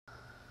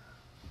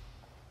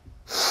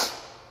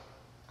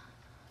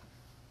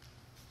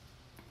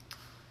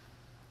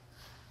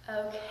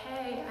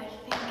Okay, I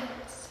think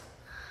it's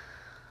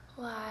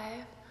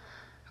live.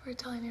 We're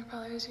telling your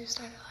followers you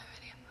started a live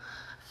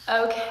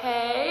video.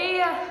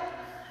 Okay,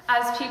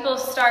 as people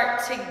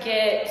start to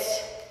get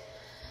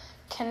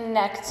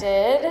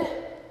connected.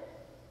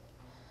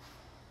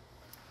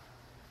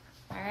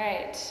 All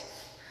right.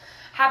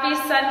 Happy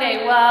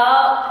Sunday.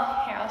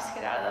 Well, here, I'll just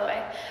get out of the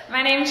way.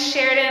 My name's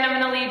Sheridan. I'm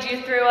going to lead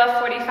you through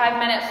a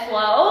 45-minute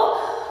flow,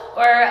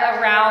 or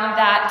around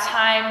that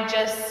time.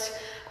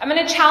 I'm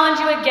going to challenge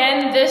you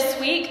again this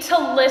week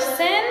to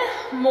listen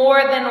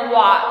more than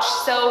watch.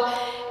 So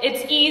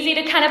it's easy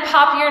to kind of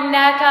pop your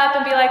neck up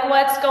and be like,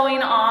 what's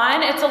going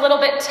on? It's a little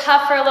bit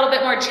tougher, a little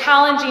bit more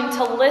challenging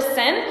to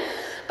listen,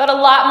 but a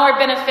lot more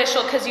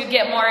beneficial because you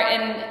get more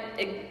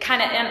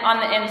on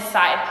the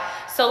inside.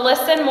 So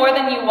listen more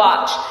than you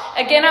watch.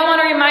 Again, I want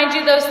to remind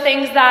you those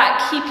things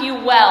that keep you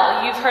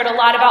well. You've heard a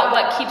lot about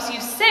what keeps you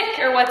sick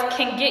or what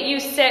can get you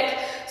sick.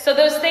 So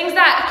those things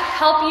that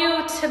help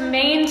you to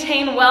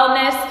maintain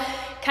wellness,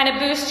 kind of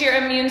boost your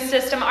immune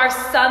system, are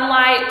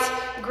sunlight,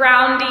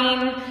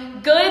 grounding,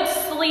 good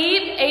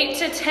sleep, 8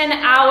 to 10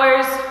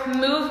 hours,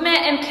 movement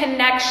and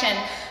connection.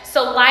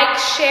 So like,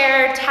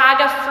 share,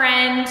 tag a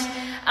friend,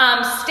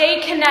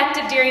 stay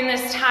connected during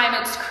this time.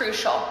 It's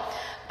crucial.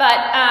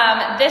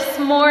 But this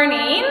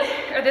morning,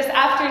 or this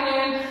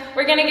afternoon,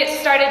 we're going to get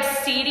started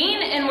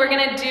seating, and we're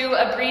going to do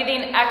a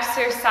breathing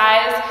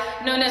exercise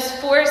known as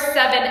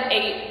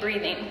 4-7-8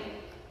 breathing.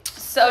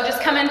 So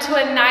just come into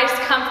a nice,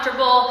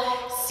 comfortable,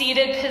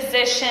 seated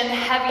position,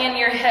 heavy in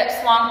your hips,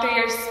 long through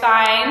your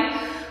spine.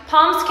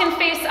 Palms can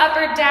face up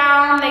or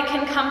down. They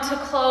can come to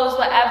close,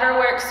 whatever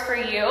works for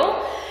you.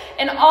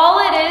 And all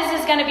it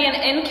is going to be an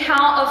in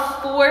count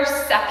of 4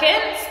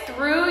 seconds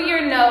through your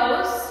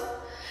nose.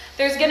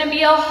 There's going to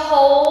be a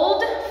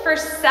hold for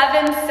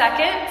 7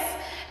 seconds,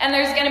 and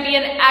there's going to be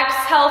an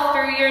exhale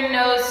through your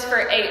nose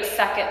for 8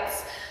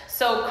 seconds.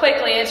 So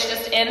quickly, it's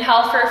just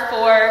inhale for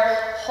 4,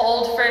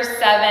 hold for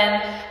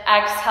 7,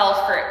 exhale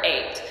for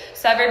 8.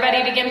 So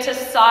everybody begin to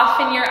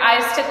soften your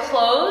eyes to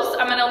close.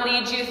 I'm going to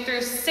lead you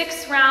through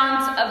 6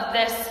 rounds of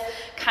this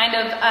kind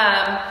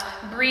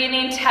of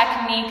breathing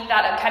technique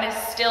that kind of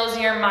stills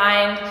your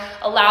mind,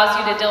 allows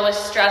you to deal with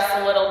stress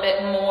a little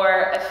bit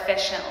more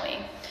efficiently.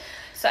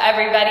 So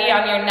everybody,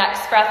 on your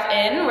next breath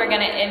in, we're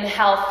going to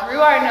inhale through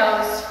our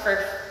nose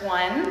for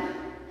 1,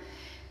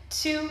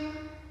 2,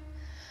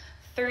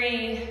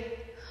 3,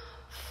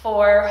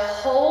 4.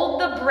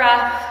 Hold the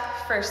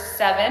breath for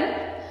 7,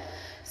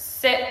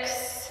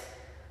 6,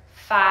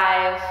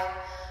 5,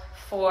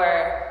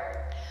 4,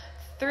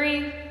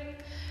 3,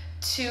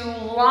 2.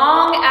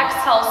 Long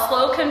exhale,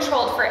 slow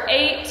controlled for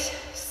 8,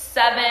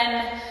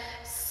 7,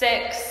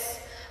 6,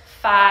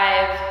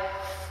 5,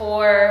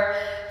 4,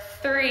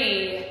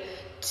 3,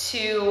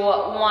 2,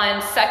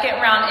 1. Second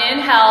round,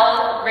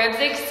 inhale, ribs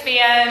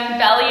expand,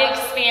 belly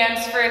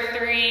expands for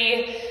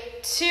 3,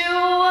 2,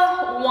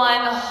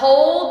 1.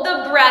 Hold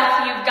the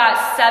breath. You've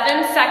got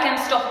 7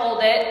 seconds to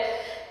hold it.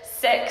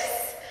 6,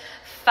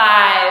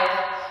 5,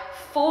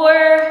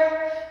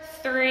 4,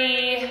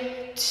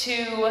 3,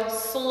 2.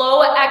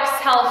 Slow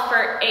exhale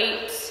for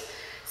 8,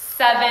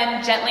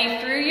 7. Gently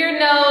through your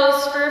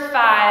nose for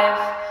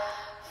 5,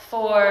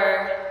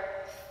 4,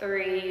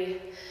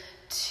 3,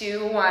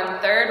 2, 1.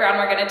 Third round,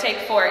 we're going to take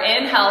 4.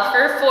 Inhale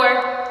for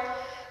 4,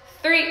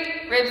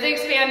 3. Ribs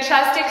expand,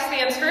 chest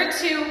expands for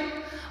 2,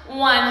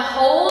 1.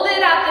 Hold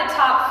it at the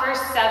top for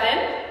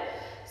 7,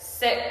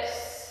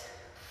 6,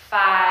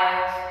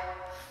 5,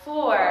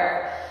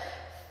 4,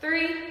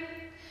 3,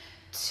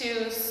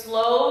 2.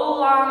 Slow,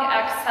 long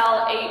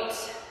exhale, 8,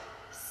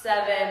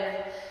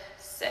 7,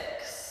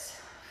 6,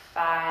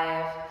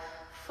 5,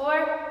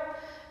 4,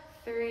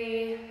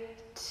 3,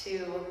 2,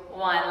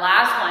 1.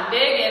 Last one.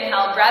 Big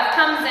inhale. Breath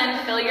comes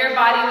in. Fill your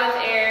body with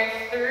air.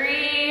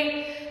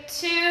 3,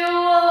 2,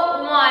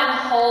 1.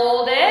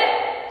 Hold it.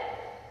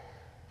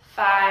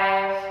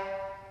 5,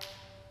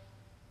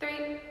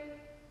 3,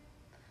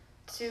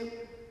 2,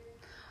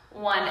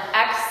 1.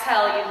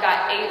 Exhale. You've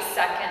got 8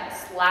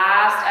 seconds.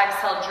 Last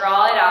exhale.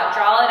 Draw it out.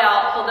 Draw it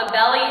out. Pull the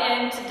belly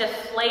in to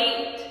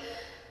deflate.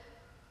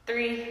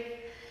 3,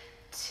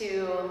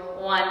 2,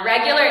 1.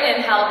 Regular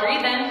inhale.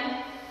 Breathe in.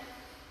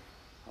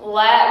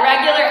 Let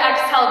regular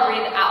exhale,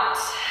 breathe out.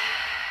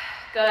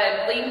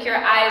 Good. Blink your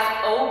eyes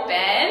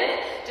open.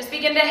 Just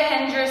begin to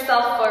hinge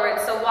yourself forward.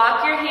 So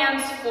walk your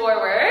hands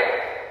forward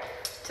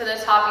to the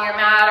top of your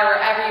mat or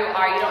wherever you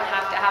are. You don't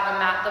have to have a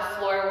mat. The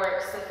floor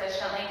works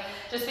sufficiently.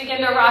 Just begin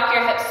to rock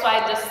your hips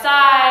side to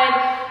side.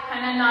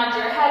 Kind of nod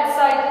your head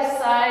side to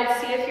side.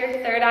 See if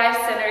your third eye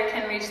center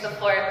can reach the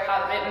floor.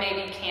 It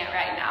maybe can't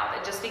right now,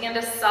 but just begin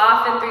to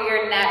soften through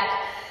your neck.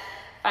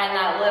 Find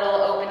that little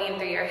opening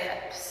through your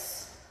hips.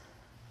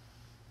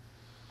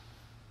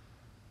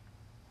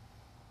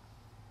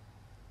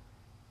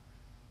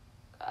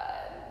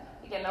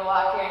 Begin to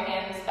walk your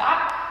hands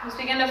back. Just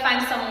begin to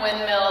find some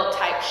windmill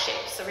type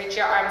shapes. So reach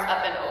your arms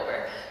up and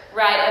over.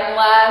 Right and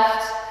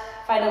left.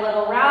 Find a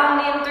little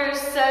rounding through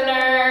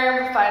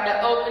center. Find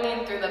an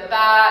opening through the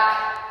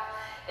back.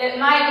 It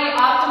might be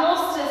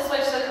optimal to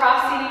switch the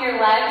crossing of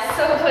your legs,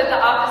 so put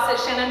the opposite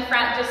shin in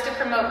front just to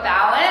promote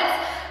balance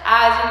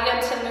as you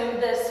begin to move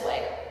this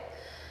way.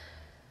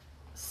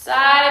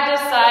 Side to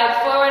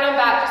side, forward and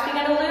back. Just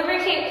begin to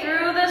lubricate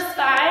through the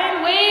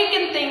spine,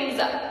 waking things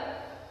up.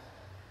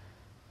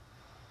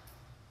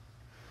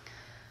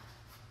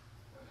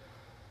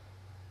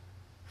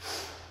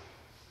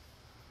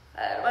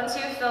 Once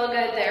you feel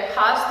good there,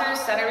 pause through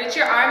center. Reach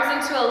your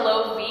arms into a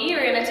low V.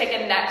 You're going to take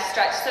a neck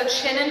stretch. So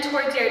chin in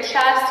towards your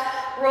chest.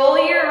 Roll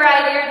your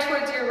right ear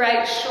towards your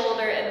right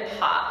shoulder and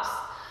pause.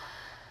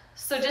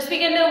 So just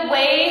begin to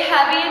weigh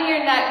heavy in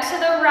your neck to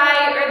the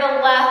right or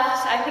the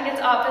left. I think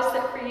it's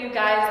opposite for you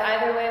guys.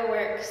 Either way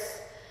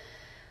works.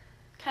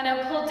 Kind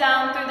of pull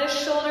down through the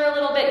shoulder a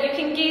little bit. You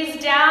can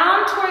gaze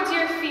down towards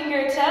your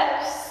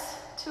fingertips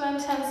to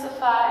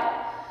intensify.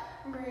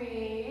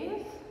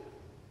 Breathe.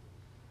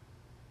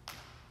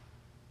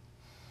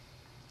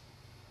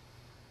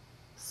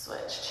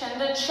 Switch, chin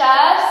to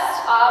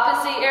chest,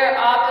 opposite ear,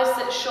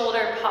 opposite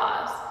shoulder,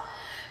 pause.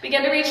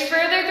 Begin to reach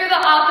further through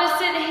the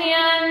opposite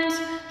hand,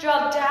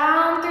 draw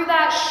down through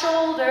that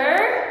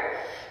shoulder.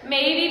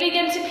 Maybe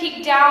begin to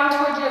peek down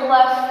towards your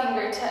left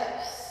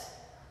fingertips.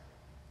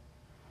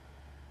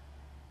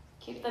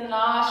 Keep the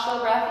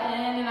nostril breath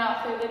in and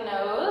out through the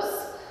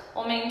nose.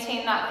 We'll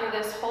maintain that through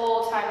this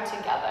whole time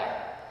together.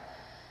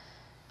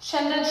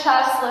 Chin to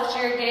chest, lift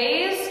your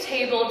gaze,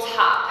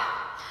 tabletop.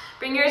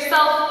 Bring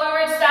yourself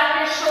forward,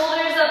 stack your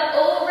shoulders up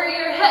over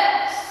your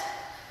hips.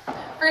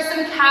 For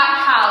some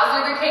cat-cows,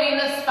 lubricating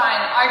the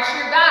spine. Arch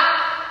your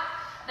back,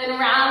 then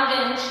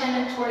round in, chin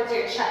in towards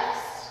your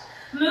chest.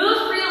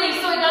 Move freely,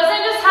 so it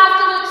doesn't just have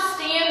to look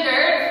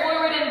standard,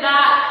 forward and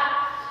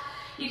back.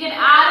 You can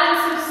add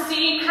in some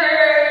C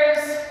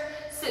curves,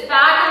 sit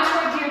back and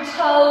towards your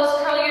toes,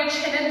 curl your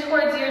chin in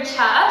towards your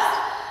chest.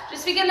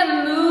 Just begin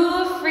to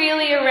move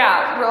freely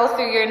around. Roll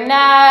through your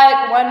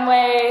neck, one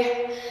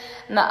way,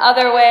 and the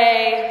other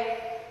way.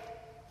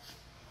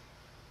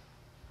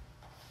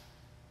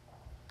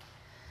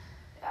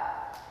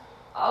 Yeah.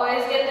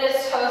 Always get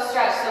this toe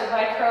stretch, so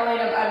by curling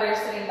them under,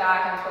 sitting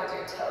back and towards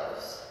your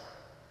toes.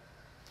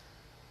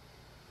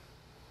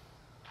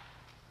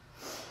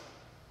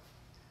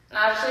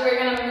 Naturally, we're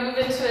going to move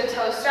into a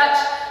toe stretch.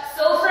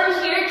 So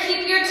from here,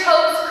 keep your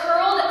toes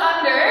curled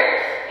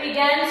under.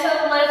 Begin to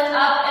lift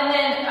up, and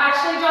then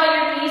actually draw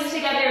your knees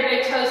together, your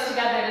big toes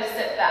together to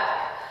sit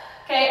back.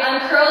 Okay,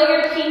 uncurl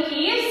your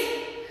pinky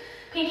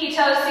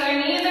toes, so your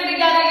knees are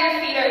together,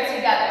 your feet are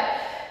together.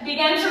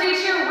 Begin to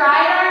reach your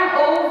right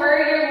arm over,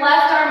 your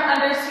left arm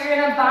under, so you're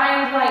in a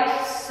bind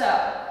like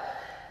so.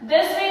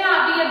 This may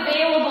not be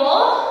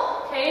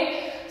available,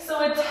 okay, so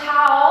a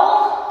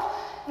towel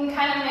can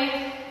kind of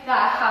make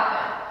that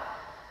happen.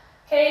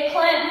 Okay,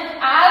 Clint,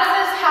 as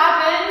this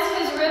happens,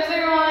 his ribs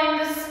are going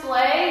to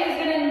display. He's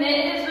going to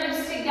knit his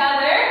ribs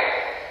together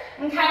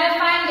and kind of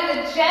find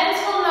a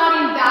gentle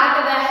nodding back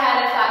of the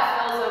head if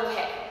that feels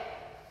okay.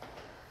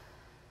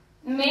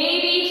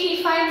 Maybe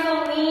he finds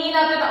a lean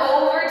up and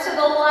over to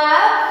the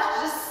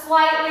left, just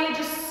slightly,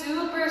 just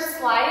super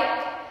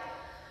slight.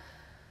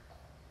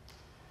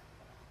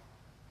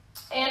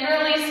 And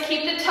release,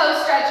 keep the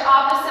toe stretch,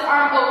 opposite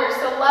arm over.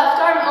 So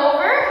left arm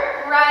over,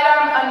 right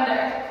arm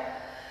under.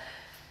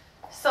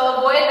 So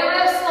avoid the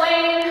wrist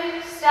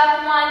sling,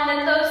 step one,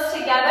 knit those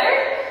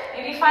together.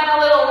 Maybe find a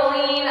little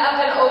lean up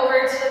and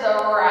over to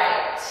the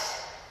right.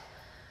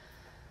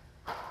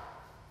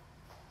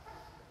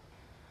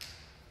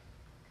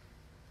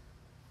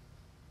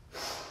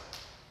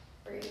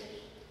 Breathe.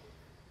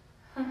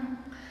 All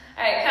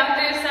right, come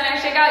through center,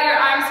 shake out your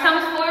arms,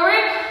 come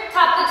forward,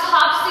 tap the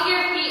tops of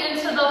your feet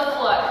into the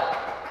floor.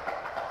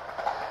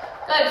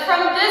 Good,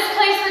 from this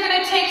place we're going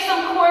to take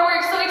some core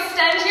work, so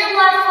extend your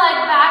left leg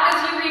back as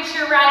you reach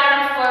your right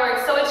arm forward.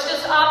 So it's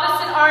just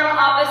opposite arm,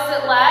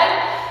 opposite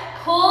leg.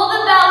 Pull the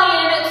belly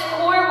in, it's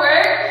core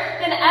work.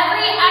 Then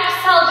every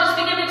exhale, just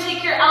begin to take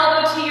your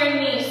elbow to your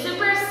knee.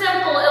 Super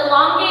simple,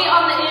 elongate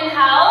on the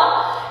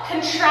inhale,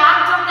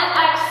 contract on the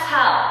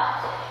exhale.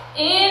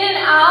 In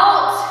and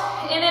out,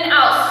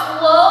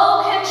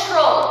 slow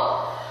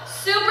control.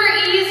 Super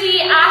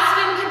easy,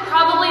 Aspen could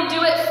probably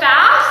do it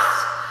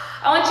fast.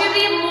 I want you to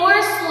be more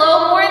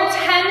slow, more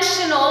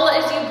intentional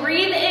as you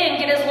breathe in.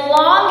 Get as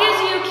long as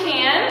you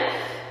can,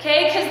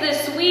 okay? Because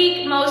this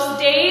week, most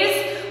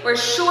days, we're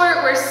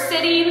short, we're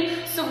sitting.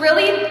 So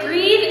really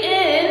breathe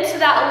into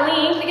that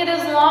length, get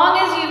as long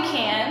as you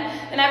can.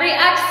 Then every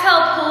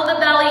exhale, pull the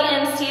belly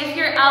in. See if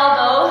your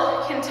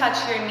elbow can touch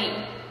your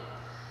knee.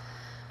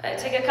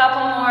 Take a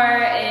couple more.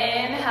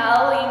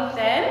 Inhale,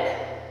 lengthen.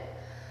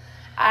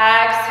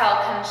 Exhale,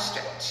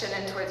 constrict, chin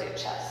in towards your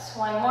chest.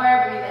 One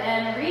more, breathe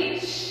in,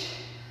 reach.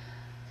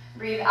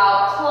 Breathe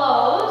out,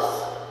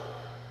 close.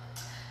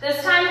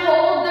 This time,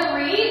 hold the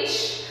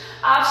reach.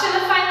 Option to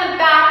find the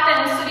back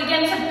bend. So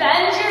begin to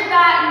bend your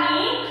back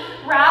knee.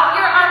 Wrap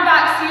your arm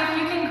back, see if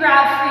you can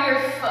grab for your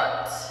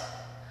foot.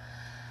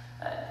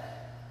 Good.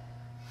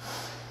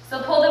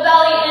 So pull the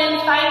belly in,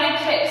 find a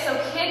kick. So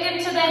kick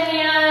into the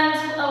hand,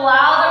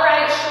 allow the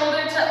right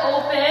shoulder to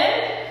open.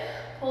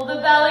 Pull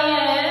the belly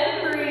in.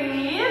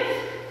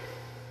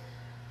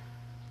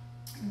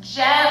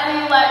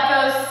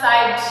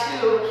 side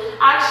too.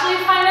 Actually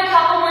find a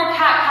couple more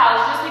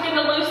cat-cows. Just begin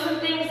to loosen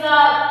things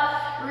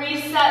up,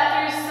 reset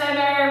through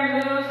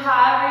center, move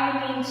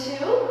however you need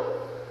to.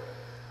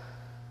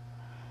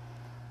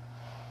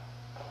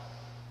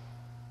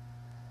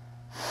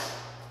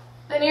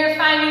 Then you're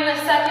finding the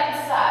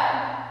second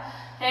side.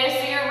 Okay,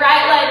 so your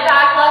right leg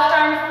back, left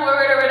arm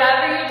forward, or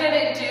whatever you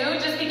didn't do,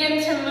 just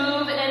begin to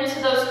move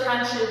into those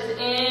crunches,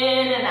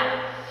 in and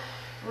out.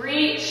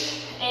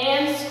 Reach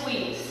and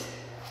squeeze.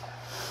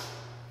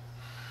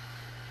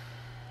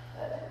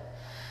 Good.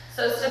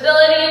 So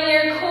stability in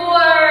your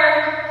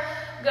core.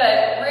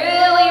 Good.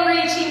 Really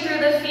reaching through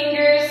the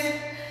fingers.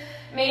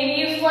 Maybe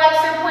you flex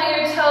or point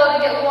your toe to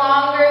get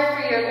longer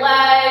through your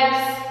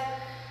legs.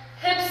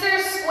 Hips are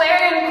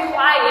square and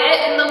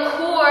quiet, and the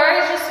core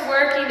is just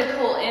working to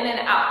pull in and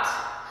out.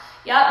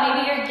 Yep,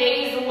 maybe your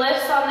gaze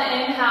lifts on the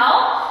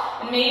inhale,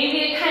 and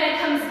maybe it kind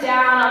of comes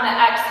down on the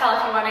exhale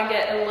if you want to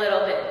get a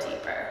little bit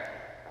deeper.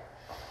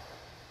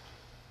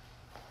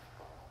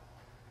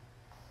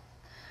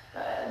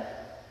 Good.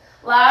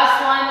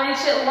 Last one,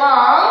 reach it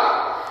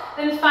long,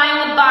 then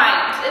find the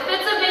bind. If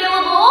it's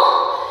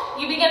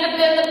available, you begin to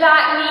bend the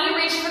back knee,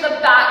 reach for the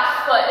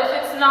back foot.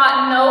 If it's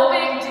not, no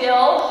big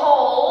deal,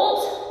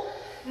 hold.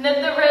 Nip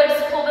the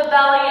ribs, pull the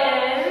belly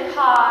in,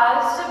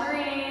 pause to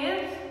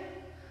breathe.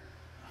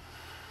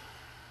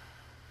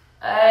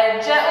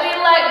 Gently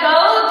let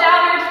go,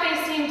 downward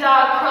facing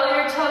dog. Curl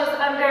your toes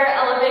under,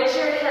 elevate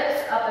your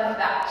hips up and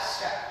back,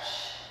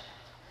 stretch.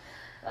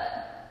 Good.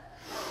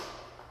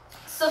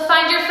 So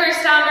find your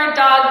first downward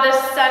dog this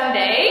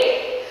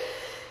Sunday.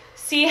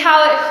 See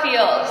how it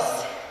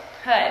feels.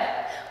 Good.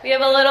 We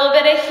have a little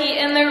bit of heat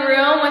in the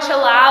room, which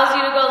allows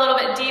you to go a little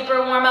bit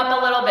deeper, warm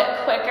up a little bit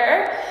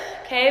quicker.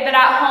 Okay, but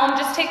at home,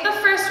 just take the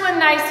first one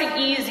nice and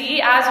easy.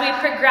 As we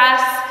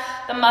progress,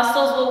 the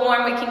muscles will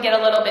warm, we can get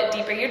a little bit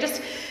deeper. You're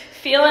just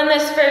feeling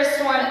this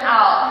first one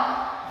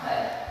out.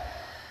 Good.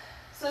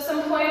 So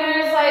some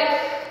pointers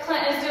like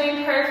Clint is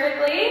doing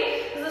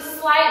perfectly. There's a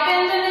slight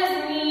bend in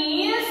his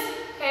knees.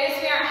 Okay,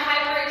 so we aren't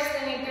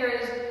hyperextending through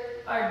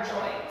our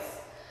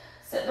joints.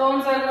 Sit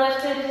bones are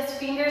lifted, his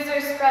fingers are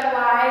spread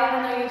wide,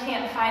 even though you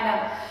can't find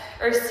them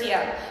or see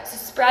them. So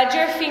spread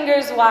your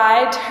fingers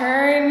wide,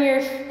 turn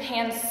your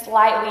hands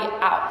slightly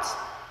out.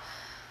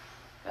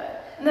 Good.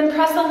 And then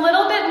press a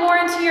little bit more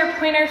into your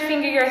pointer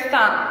finger, your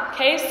thumb.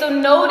 Okay, so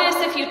notice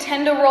if you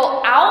tend to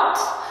roll out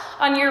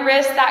on your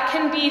wrist, that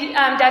can be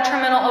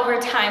detrimental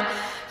over time.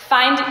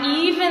 Find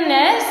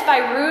evenness by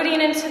rooting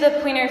into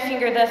the pointer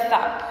finger, the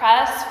thumb.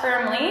 Press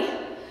firmly.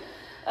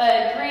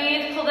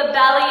 Breathe, pull the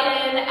belly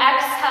in,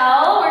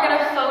 exhale. We're going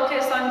to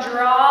focus on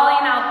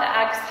drawing out the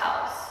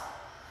exhales.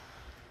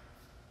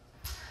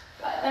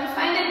 Then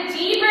find a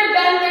deeper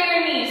bend through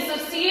your knees. So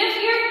see if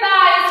your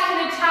thighs can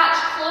attach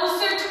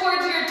closer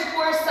towards your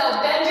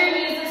torso. Bend your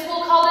knees. This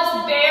we'll call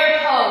this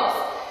bear pose.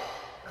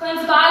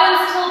 Clint's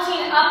bottom's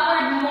tilting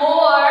upward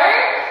more.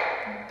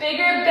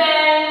 Bigger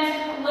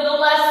bend, little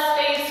less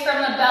space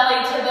from the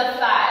belly to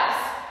the thighs.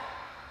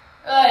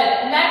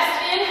 Good. Next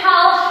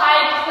inhale,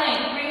 high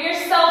plank. Bring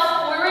yourself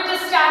forward to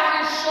stack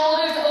your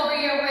shoulders over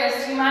your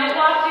wrists. You might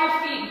walk your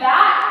feet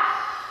back.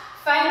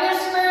 Find this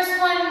first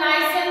one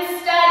nice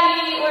and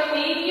steady, or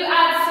maybe you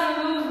add some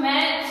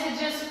movement to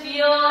just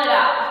feel it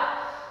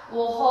out.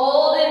 We'll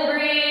hold and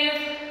breathe.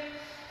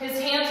 His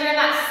hands are in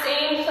that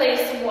same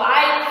place,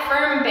 wide,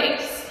 firm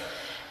base.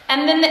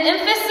 And then the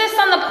emphasis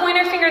on the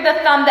pointer finger, the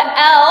thumb, the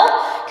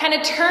L, kind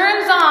of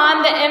turns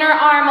on the inner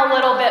arm a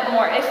little bit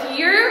more. If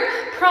you're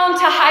prone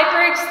to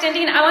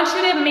hyperextending, I want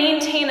you to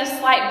maintain a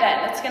slight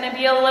bend. It's going to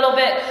be a little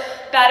bit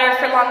better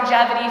for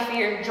longevity for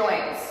your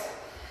joints.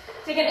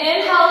 Take an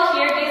inhale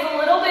here, gaze a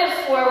little bit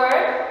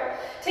forward.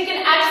 Take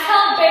an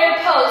exhale, bear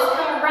pose.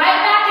 Come right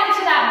back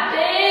into that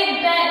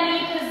big bent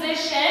knee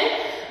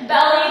position,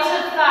 belly to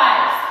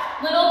thighs.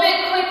 Little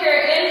bit quicker.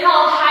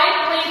 Inhale, high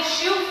plank,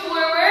 shoot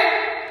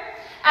forward.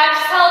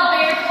 Exhale,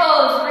 bear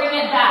pose, bring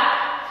it back.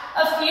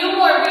 A few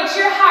more, reach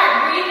your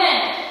heart, breathe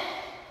in.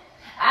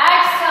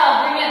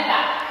 Exhale, bring it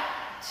back.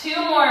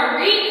 2 more,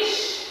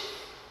 reach.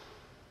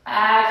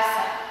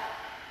 Exhale.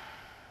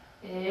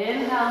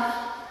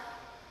 Inhale.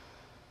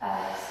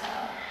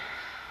 Exhale.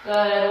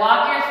 Good.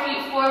 Walk your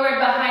feet forward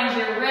behind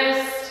your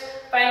wrist.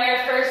 Find your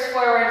first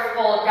forward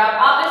fold. Grab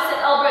opposite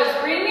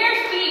elbows. Bring your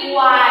feet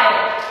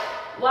wide.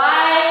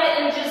 Wide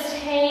and just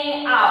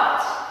hang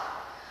out.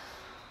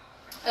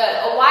 Good.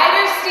 A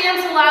wider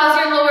stance allows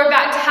your lower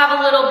back to have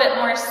a little bit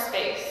more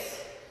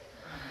space.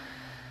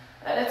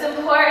 But it's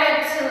important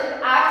to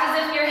act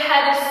as if your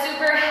head is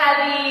super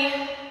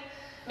heavy.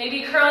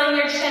 Maybe curling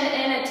your chin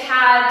in a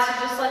tad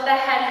to just let the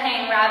head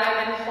hang rather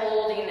than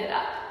holding it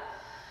up.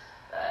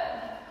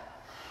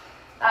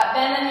 That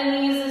bend in the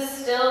knees is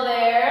still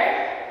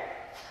there,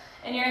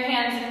 and your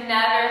hands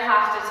never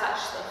have to touch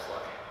the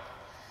floor.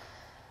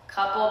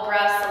 Couple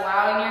breaths,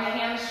 allowing your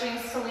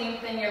hamstrings to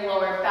lengthen, your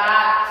lower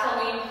back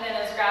to lengthen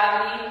as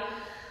gravity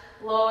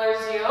lowers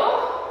you.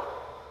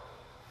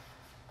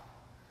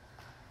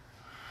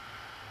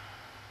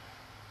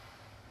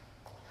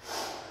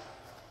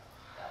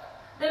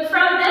 Then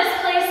from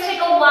this place, take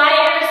a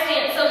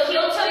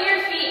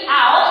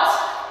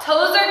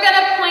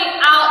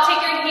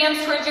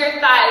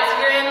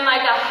thighs. You're in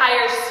like a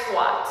higher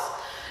squat.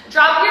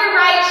 Drop your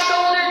right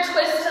shoulder,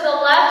 twist to the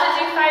left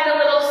as you find a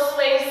little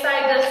sway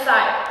side to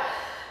side.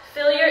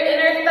 Feel your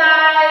inner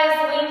thighs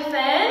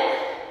lengthen.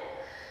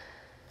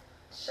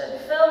 Should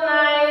feel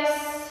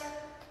nice.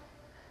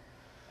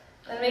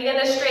 Then begin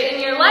to straighten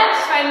your legs,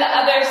 find the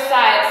other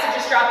side. So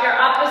just drop your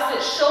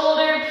opposite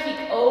shoulder, peek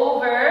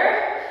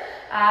over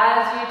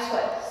as you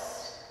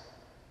twist.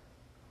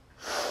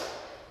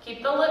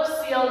 Keep the lips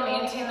sealed,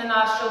 maintain the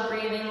nostril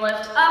breathing,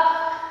 lift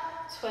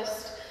up,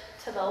 twist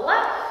to the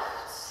left.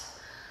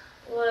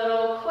 A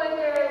little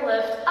quicker,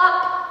 lift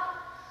up,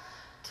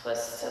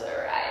 twist to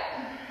the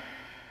right.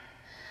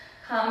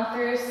 Come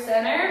through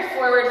center,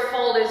 forward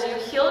fold as you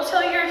heel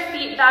toe your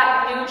feet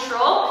back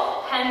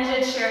neutral, hinge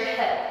at your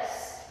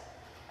hips.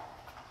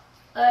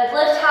 Good,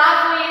 lift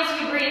halfway as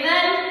you breathe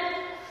in.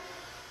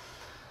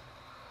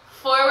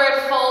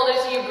 Forward fold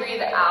as you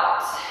breathe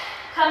out.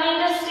 Coming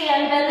to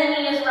stand, bend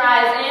the knees,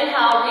 rise,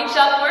 inhale, reach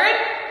upward.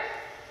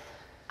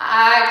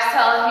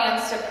 Exhale,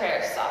 hands to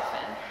prayer, soften.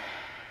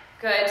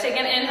 Good, take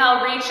an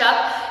inhale, reach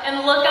up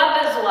and look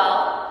up as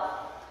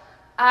well.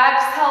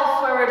 Exhale,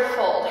 forward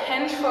fold.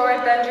 Hinge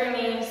forward, bend your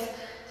knees.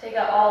 Take it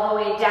all the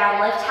way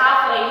down. Lift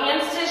halfway,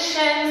 hands to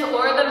shins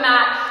or the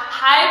mat.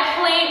 High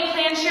plank,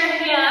 plant your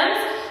hands,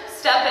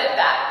 step it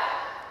back.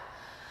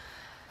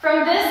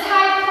 From this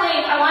high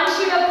plank, I want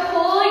you to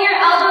pull your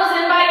elbows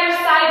in by your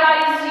side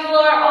bodies as you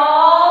lower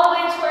all the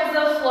way towards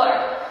the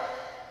floor.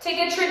 Take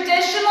a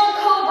traditional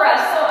cobra,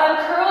 so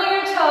uncurl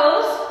your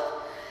toes.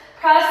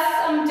 Press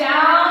them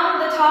down,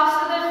 the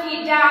tops of the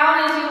feet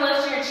down as you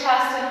lift your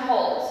chest and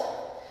hold.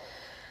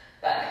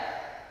 Good.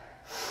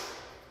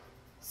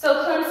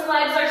 So Clint's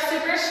legs are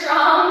super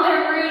strong,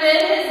 they're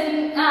rooted,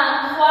 his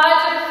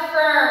quads are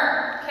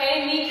firm.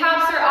 Okay,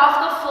 kneecaps are off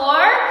the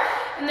floor.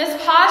 And this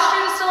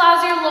posture just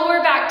allows your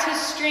lower back to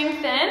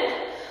strengthen.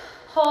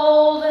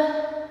 Hold,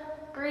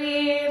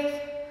 breathe.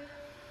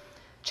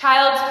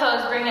 Child's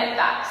pose, bring it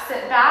back.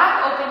 Sit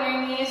back, open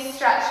your knees,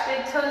 stretch,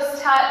 big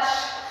toes touch.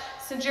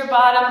 Send your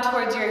bottom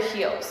towards your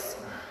heels.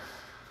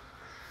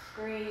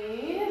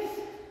 Breathe.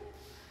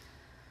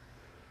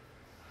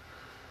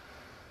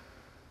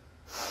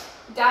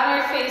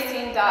 Downward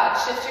facing dog.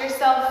 Shift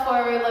yourself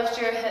forward,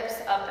 lift your hips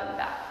up and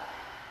back.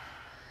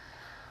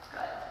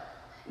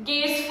 Good.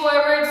 Gaze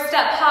forward,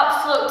 step,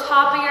 hop, float,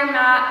 top of your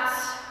mat.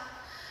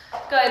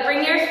 Good.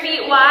 Bring your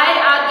feet wide,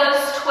 add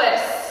those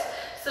twists.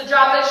 So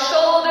drop a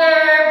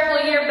shoulder,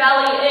 pull your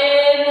belly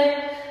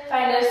in,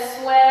 find a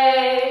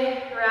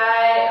sway,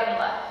 right and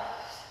left.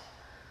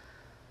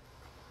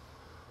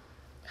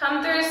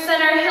 Come through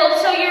center, heel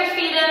toe your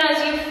feet in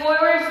as you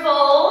forward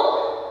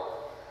fold.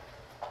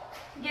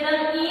 Get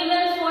them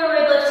even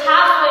forward, lift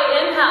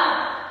halfway,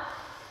 inhale.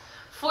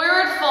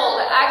 Forward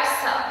fold,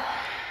 exhale.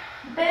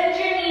 Bend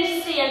your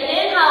knees, stand,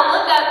 inhale,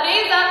 look up,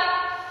 gaze up.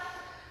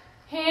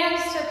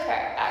 Hands to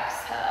prayer,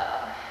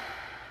 exhale.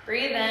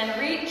 Breathe in,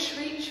 reach,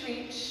 reach,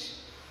 reach.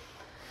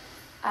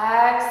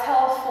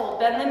 Exhale, fold,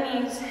 bend the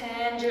knees,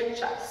 hinge your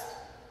chest.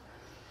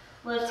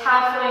 Lift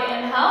halfway,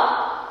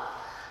 inhale.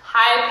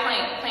 High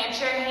plank, plant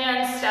your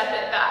hands, step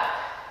it back.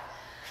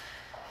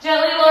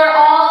 Gently lower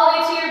all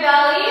the way to your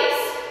bellies.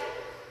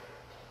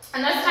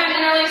 And this time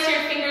interlace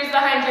your fingers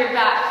behind your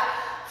back.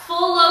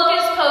 Full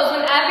locust pose.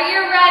 Whenever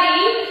you're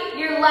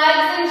ready, your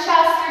legs and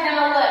chest are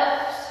gonna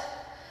lift.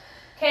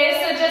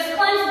 Okay, so just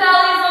Clint's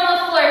belly is on the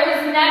floor.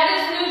 His neck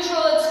is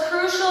neutral. It's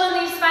crucial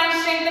in these spine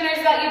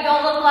strengtheners that you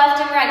don't look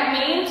left and right.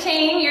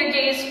 Maintain your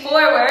gaze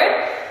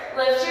forward.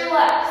 Lift your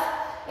legs.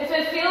 If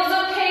it feels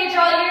okay,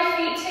 draw your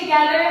feet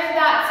together. If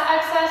that's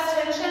excess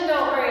tension,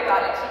 don't worry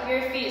about it. Keep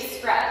your feet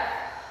spread.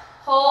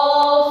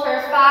 Hold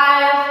for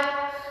 5.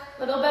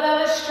 Little bit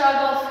of a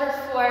struggle for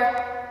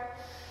 4,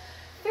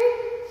 3,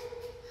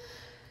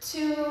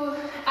 2.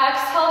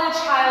 Exhale to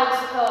child's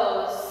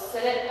pose.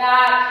 Sit it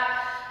back.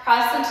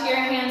 Press into your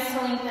hands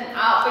to lengthen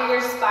out through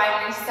your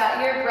spine. Reset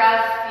your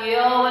breath.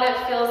 Feel what it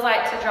feels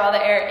like to draw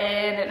the air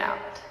in and out.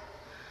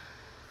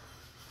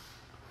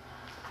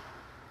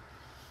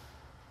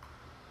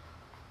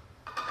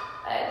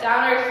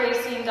 Downward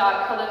facing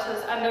dog, curl the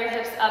toes under,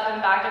 hips up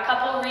and back. A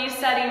couple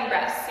resetting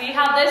breaths. See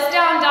how this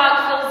down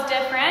dog feels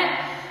different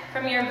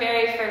from your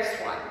very first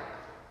one.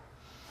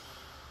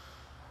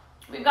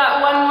 We've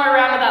got one more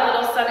round of that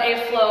little sun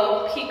A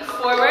flow. Peek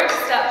forward,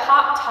 step,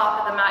 hop,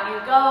 top of the mat you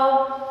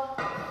go.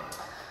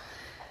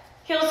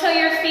 Heel toe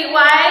your feet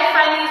wide.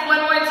 Find these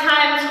one more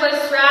time.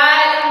 Twist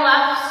right and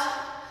left,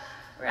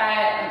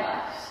 right and left.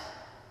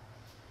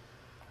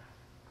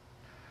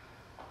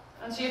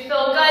 Once you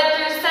feel good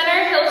through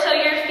center, heel toe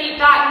your feet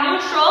back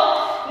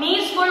neutral.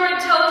 Knees forward,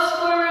 toes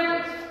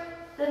forward.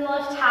 Then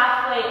lift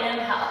halfway,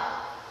 inhale.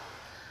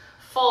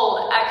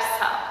 Fold,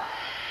 exhale.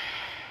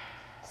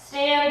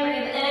 Stand,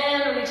 breathe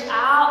in, reach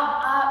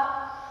out, up.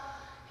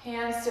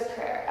 Hands to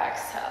prayer,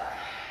 exhale.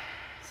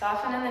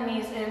 Soften in the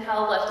knees,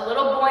 inhale, lift. A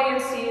little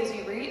buoyancy as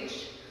you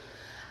reach.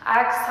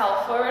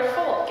 Exhale, forward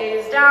fold.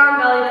 Gaze down,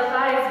 belly to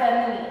thighs,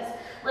 bend the knees.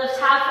 Lift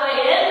halfway,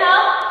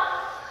 inhale.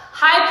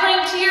 High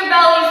plank to your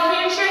bellies.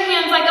 Plant your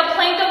hands like a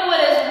plank of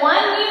wood as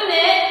one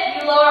unit.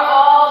 You lower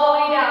all the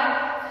way down.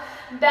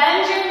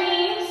 Bend your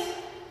knees.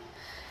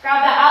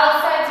 Grab the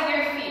outsides of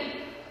your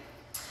feet.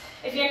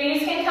 If your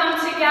knees can come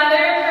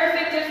together,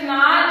 perfect. If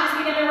not, just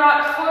begin to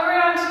rock forward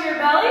onto your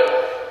belly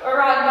or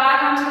rock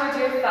back on towards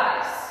your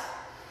thighs.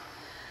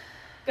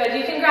 Good.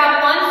 You can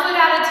grab one foot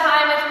at a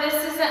time if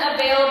this isn't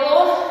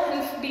available,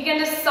 and begin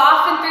to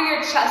soften through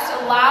your chest.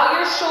 Allow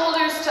your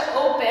shoulders to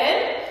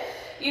open.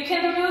 You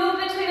can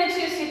move between the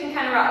two, so you can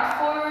kind of rock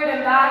forward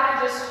and back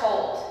or just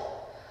hold.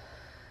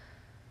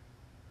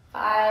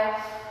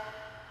 5.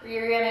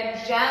 You're going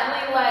to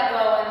gently let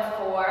go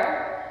in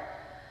 4,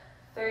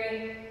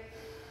 3,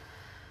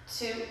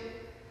 2,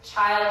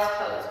 child's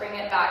pose. Bring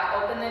it back.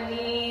 Open the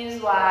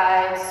knees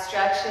wide,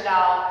 stretch it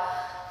out.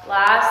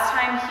 Last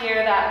time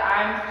here that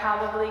I'm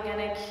probably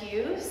going to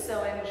cue,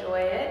 so enjoy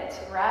it.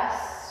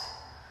 Rest.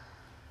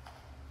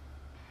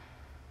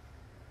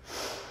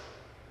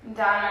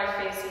 Downward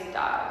facing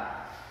dog.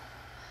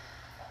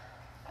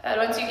 And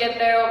once you get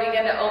there, we'll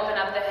begin to open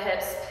up the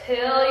hips.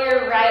 Peel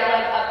your right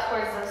leg up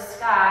towards the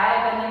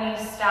sky, bend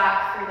the knee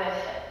stack through the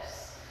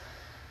hips.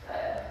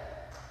 Good.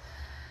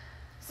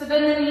 So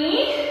bend the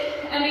knee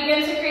and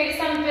begin to create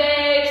some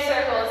big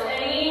circles.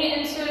 Any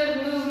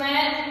intuitive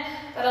movement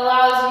that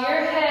allows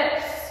your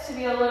hips to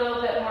be a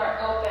little bit more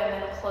open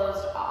and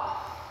closed off.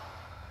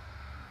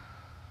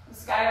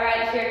 This guy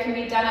right here can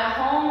be done at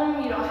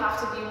home. You don't have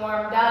to be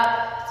warmed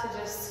up to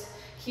just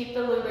keep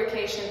the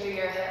lubrication through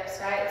your hips,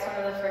 right? It's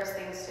one of the first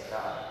things to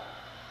go.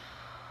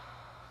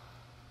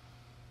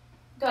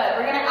 Good.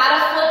 We're going to add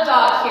a flip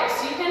dog here.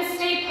 So you can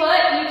stay put.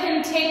 You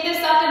can take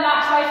this up a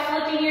notch by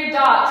flipping your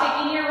dog,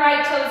 taking your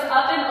right toes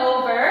up and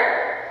over.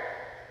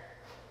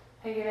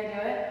 Are you going to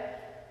do it?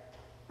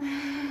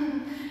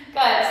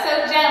 Good.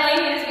 So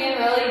gently, he's being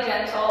really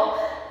gentle.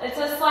 It's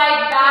a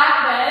slight back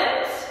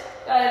bend.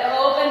 Good.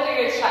 Open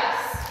through your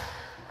chest.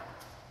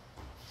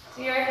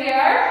 So you're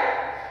here.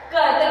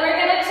 Good. Then we're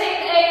going to take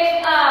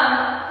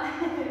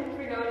I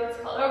forget what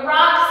it's called, a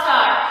rock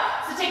star.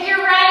 So take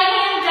your right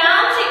hand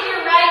down, take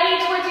your right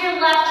knee towards your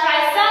left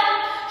tricep,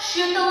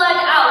 shoot the leg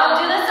out.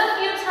 We'll do this a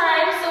few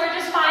times, so we're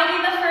just finding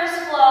the first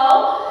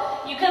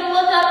flow. You can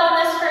look up on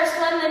this first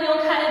one, then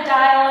you'll kind of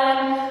dial in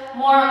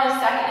more on the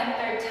second and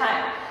third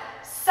time.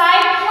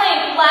 Side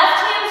plank, left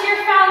hand's your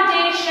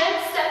foundation.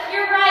 Step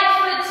your right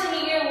foot to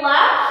meet your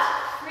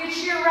left.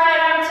 Reach your right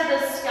arm to the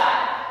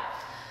sky.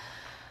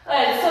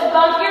 Good, so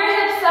bump your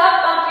hips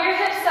up, bump your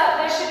hips up.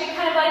 There should be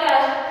kind of like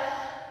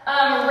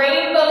a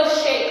rainbow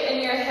shape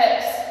in your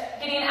hips.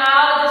 Getting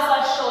out of this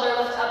left shoulder,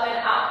 lift up and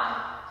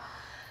out.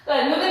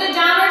 Good, move into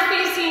downward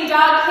facing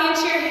dog, plant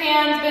your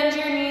hands, bend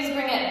your knees,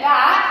 bring it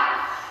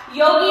back.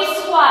 Yogi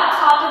squat,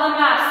 top of the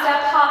mat,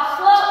 step, hop,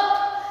 float.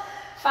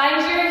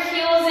 Find your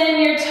heels in,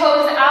 your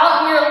toes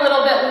out. You're a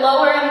little bit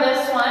lower in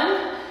this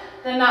one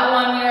than that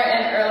one we were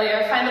in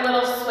earlier. Find a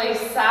little sway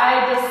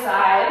side to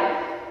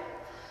side.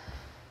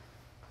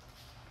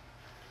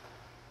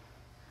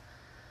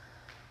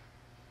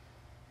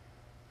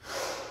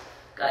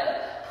 Good.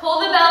 Pull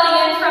the belly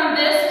in from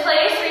this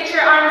place. Reach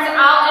your arms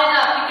out and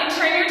up. You can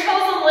turn your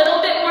toes a little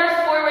bit more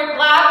forward.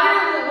 Grab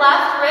your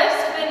left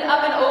wrist, bend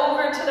up and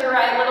over to the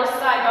right. Little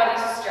side body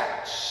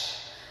stretch.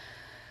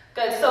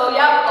 Good. So,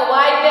 yep, a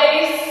wide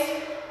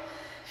base.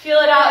 Feel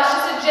it out. It's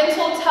just a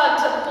gentle tug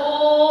to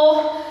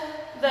pull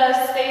the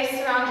space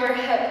around your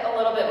hip a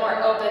little bit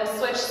more open.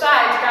 Switch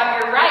sides.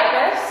 Grab your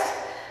right wrist,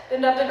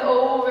 bend up and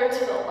over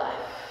to the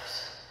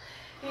left.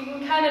 You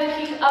can kind of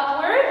peek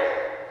upward.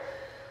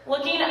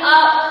 Looking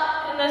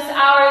up in this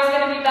hour is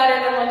going to be better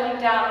than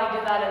looking down. We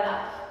do that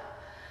enough.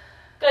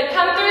 Good.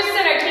 Come through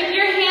center. Keep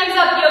your hands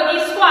up. Yogi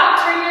squat.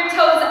 Turn your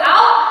toes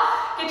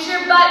out. Get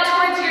your butt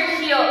towards your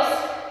heels.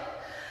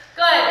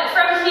 Good.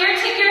 From here,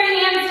 take your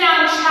hands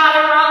down.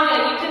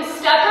 Chaturanga. You can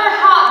step or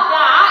hop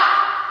back.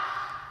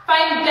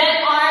 Find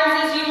bent arms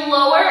as you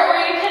lower, or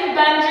you can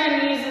bend your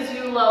knees as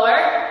you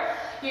lower.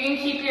 You can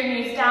keep your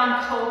knees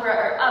down, cobra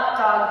or up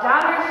dog.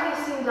 Downward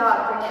facing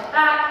dog. Bring it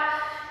back.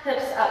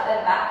 Hips up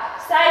and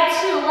back. Side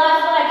 2,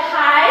 left leg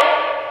high.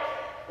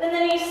 And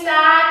then you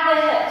stack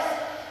the hips.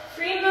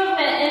 Free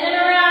movement in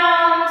and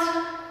around.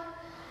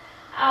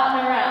 Out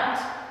and around.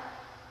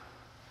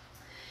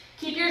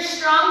 Keep your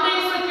strong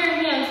base with your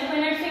hands.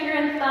 Pointer finger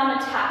and thumb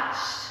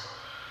attached.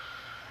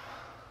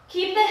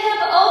 Keep the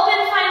hip open.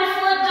 Find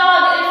flip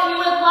dog if you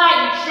would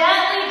like.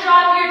 Gently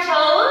drop your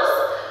toes.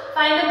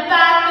 Find a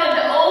back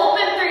bend.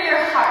 Open through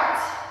your heart.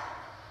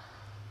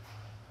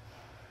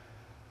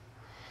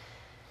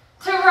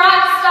 To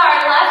rock star,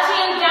 left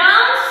hand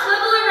down,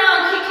 swivel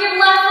around, kick your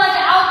left leg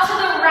out to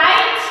the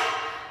right,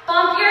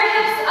 bump your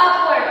hips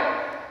upward.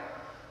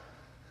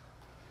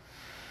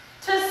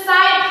 To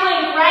side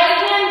plank,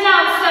 right hand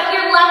down, step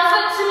your left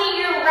foot to meet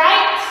your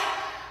right,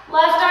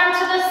 left arm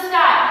to the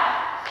sky.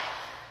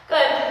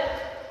 Good.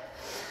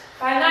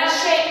 Find that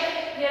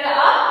shape, get it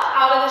up,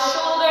 out of the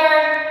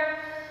shoulder.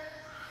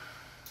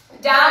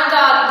 Down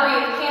dog,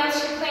 breathe,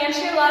 plant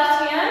your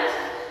left hand,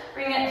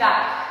 bring it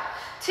back.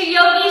 To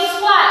yogi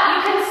squat,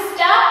 you can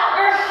step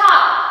or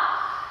hop.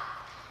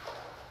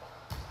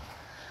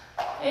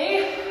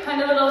 Okay,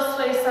 Find a little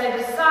sway side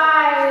to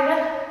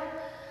side.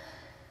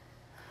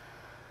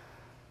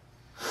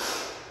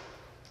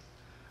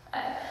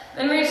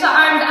 Then reach the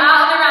arms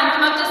out and around.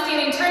 Come up to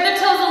standing. Turn the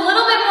toes a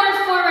little bit more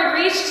forward.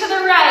 Reach to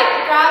the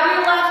right. Grab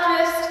your left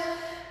wrist.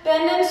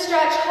 Bend and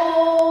stretch.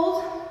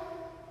 Hold.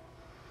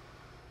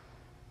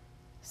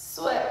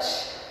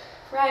 Switch.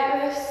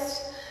 Right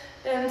wrist.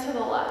 Bend to the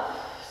left.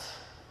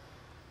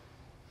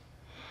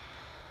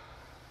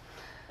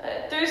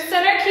 Through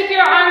center, keep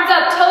your arms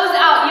up, toes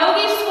out.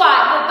 Yogi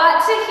squat. The butt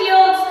to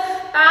heels.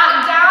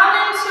 Back down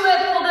into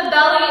it. Pull the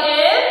belly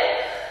in.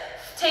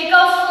 Take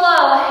a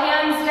flow,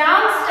 hands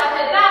down, step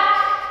it back.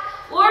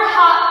 Lower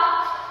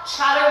hop,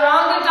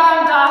 chaturanga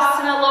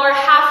dandasana, lower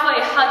halfway,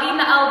 hugging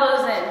the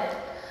elbows in.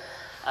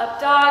 Up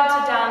dog to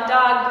down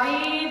dog,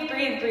 breathe,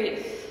 breathe,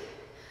 breathe.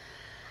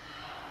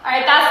 All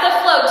right, that's the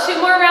flow. 2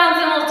 more rounds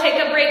and we'll take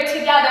a break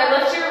together.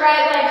 Lift your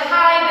right leg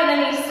high, bend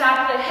the knees,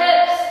 stack the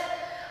hips.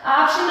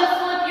 Option to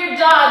flip your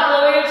dog,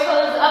 lower your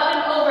toes up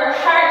and over.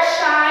 Heart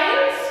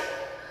shines.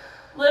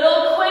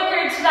 Little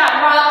quicker to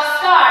that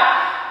rock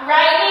star.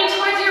 Right knee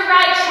towards your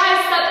right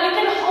tricep. You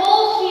can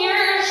hold here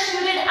or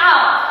shoot it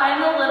out.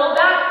 Find a little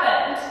back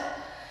bend.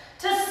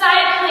 To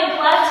side plank,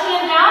 left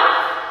hand down,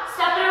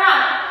 step it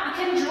around. You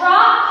can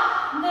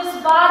drop this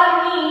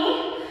bottom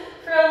knee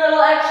for a little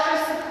extra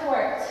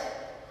support.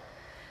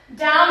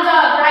 Down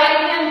dog,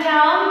 right hand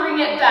down, bring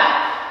it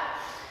back.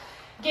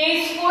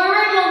 Gaze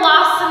forward,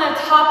 Malasana,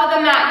 top of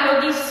the mat,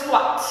 yogi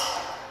squat.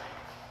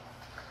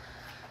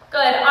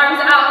 Good, arms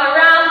out and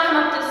around, come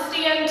up to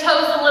stand,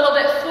 toes a little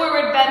bit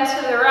forward, bend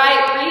to the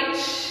right,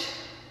 reach.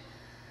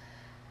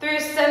 Through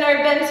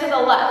center, bend to the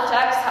left,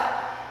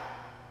 exhale.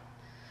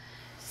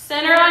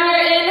 Center on your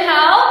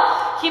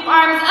inhale, keep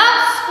arms up,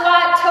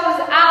 squat,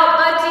 toes out,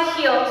 butt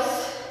to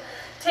heels.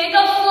 Take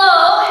a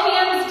flow,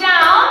 hands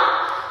down,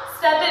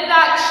 step it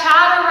back,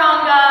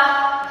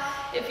 chaturanga.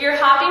 If you're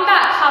hopping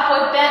back, hop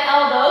with bent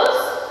elbows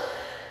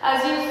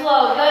as you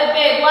flow. Good,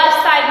 babe,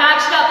 left side,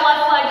 match it up,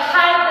 left leg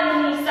high, and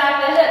then you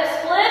stack the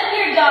hips. Flip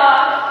your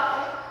dog.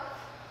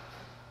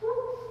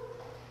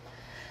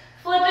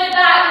 Flip it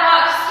back,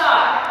 rock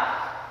star.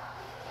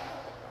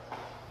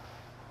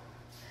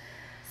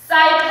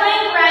 Side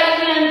plank, right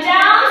hand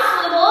down,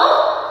 swivel.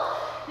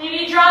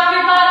 Maybe drop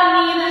your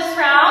bottom knee this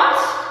round.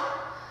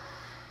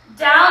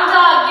 Down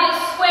dog, get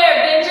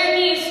square, bend your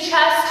knees,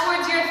 chest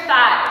towards your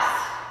thighs.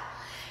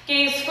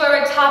 Gaze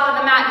forward, top of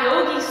the mat,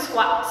 yogi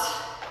squat.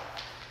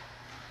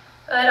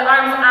 Good,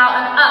 arms out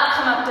and up,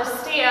 come up to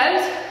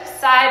stand.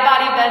 Side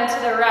body bend to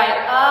the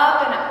right,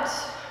 up and out.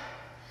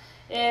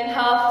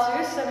 Inhale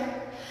through center.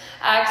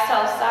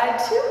 Exhale, side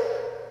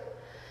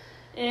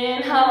 2.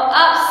 Inhale,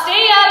 up,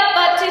 stay up,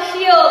 butt to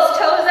heels,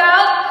 toes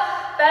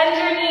out, bend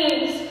your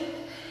knees.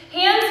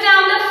 Hands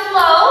down to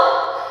flow,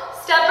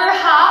 step or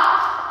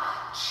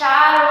hop,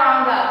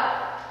 chaturanga.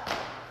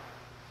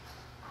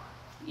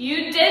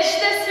 You dish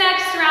this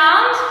next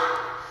round,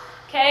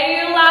 okay?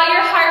 You allow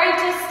your heart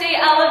rate to stay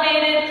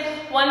elevated.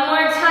 One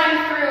more time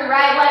through,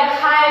 right leg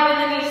high,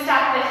 bend the knees,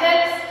 stack the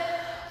hips.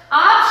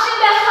 Option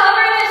to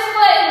hover this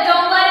foot and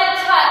don't let it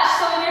touch.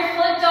 So in your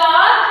flip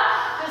dog,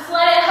 just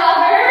let it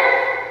hover.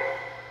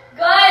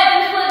 Good,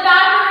 and flip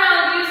back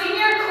around using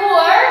your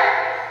core.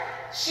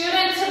 Shoot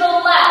it to the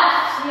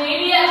left.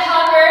 Maybe it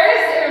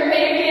hovers or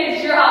maybe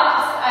it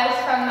drops as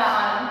from that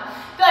one.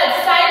 Good,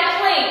 side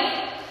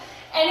plank.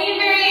 Any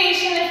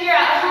variation, if you're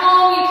at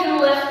home, you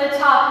can lift the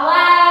top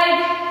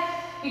leg.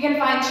 You can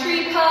find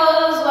tree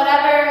pose,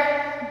 whatever.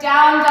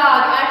 Down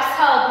dog,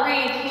 exhale,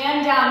 breathe,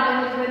 hand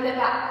down, bend it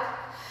back.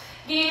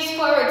 Gaze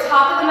forward,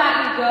 top of the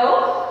mat you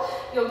go.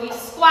 Yogi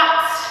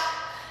squat.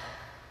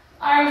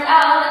 Arms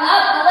out and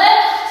up,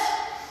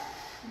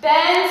 lift.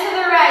 Bend to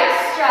the right,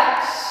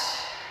 stretch.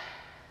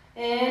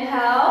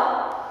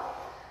 Inhale.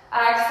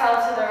 Exhale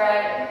to the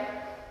right.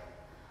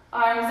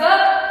 Arms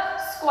up,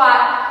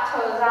 squat,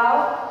 toes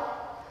out.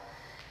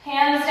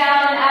 Hands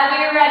down, and as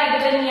you're ready to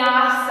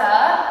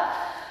vinyasa,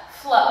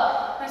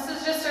 flow. This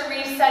is just a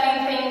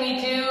resetting thing we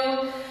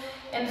do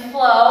in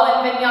flow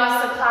and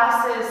vinyasa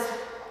classes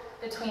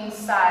between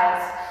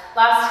sides.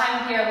 Last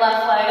time here,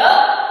 left leg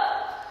up.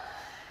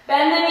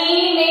 Bend the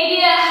knee,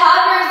 maybe it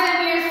hovers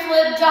in your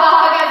flip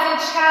dog as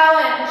a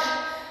challenge.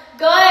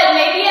 Good,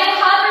 maybe it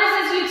hovers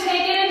as you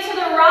take it into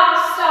the rock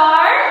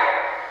star,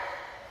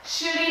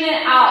 shooting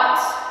it out.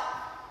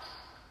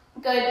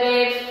 Good,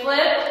 babe,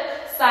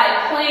 flip,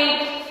 side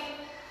plank.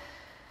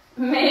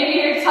 Maybe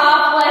your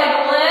top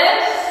leg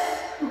lifts.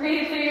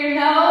 Breathe through your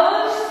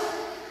nose.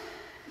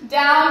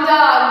 Down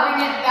dog,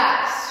 bring it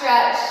back.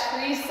 Stretch,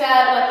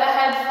 reset, let the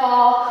head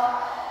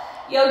fall.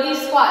 Yogi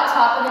squat,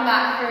 top of the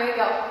mat. Here we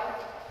go.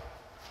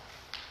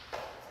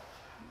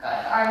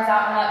 Good, arms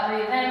out and up.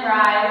 Breathe in,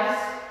 rise.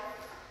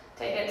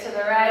 Take it to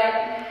the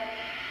right.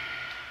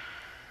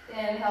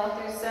 Inhale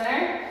through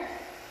center.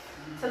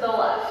 To the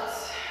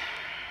left.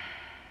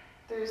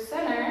 Through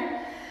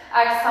center.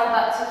 Exhale,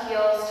 butt to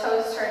heels,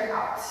 toes turn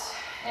out.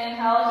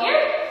 Inhale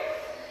here.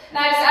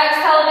 Next,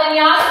 exhale,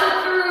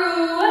 vinyasa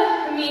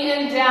through, meet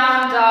and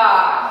down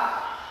dog.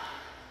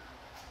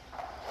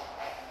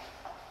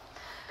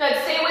 Good,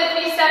 stay with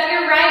me. Step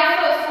your right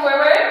foot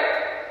forward.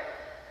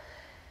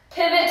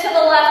 Pivot to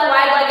the left,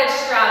 wide-legged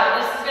straddle.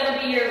 This is going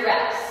to be your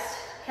rest,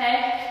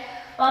 okay?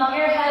 Bump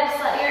your hips,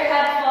 let your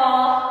head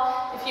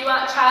fall. If you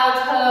want child's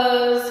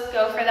pose,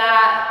 go for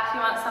that. If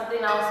you want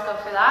something else, go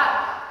for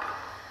that.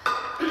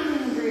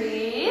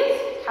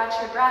 Breathe,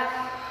 catch your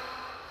breath.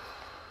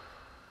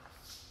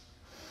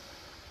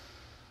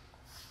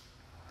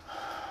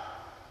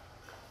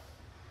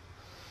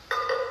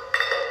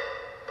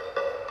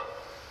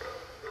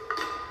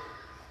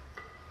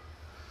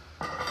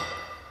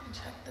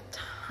 Check the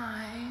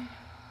time.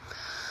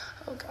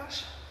 Oh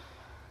gosh.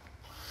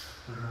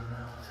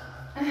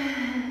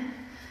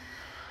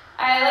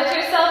 All right, lift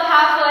yourself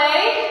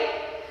halfway.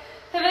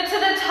 Pivot to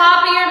the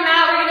top of your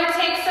mat. We're going to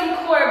take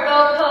some core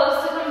boat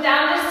pose. So come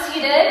down to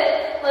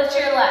seated. Lift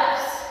your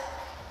legs.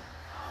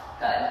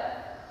 Good.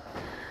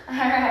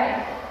 All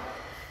right.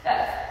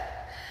 Good.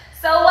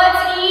 So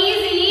what's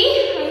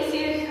easy, let me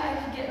see if I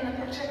can get in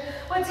the picture.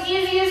 What's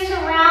easy is to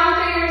round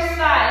through your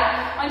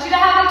spine. I want you to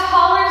have a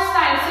taller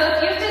spine. So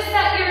if you have to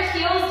set your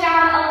heels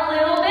down a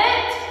little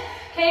bit,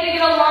 okay, to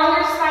get a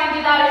longer spine,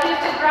 do that. If you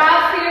have to grab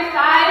for your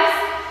thighs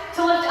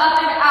to lift up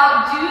and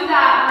out, do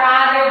that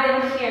rather than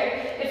here.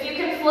 If you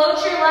can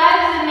float your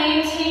legs and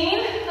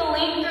maintain the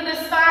length through the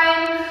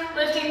spine,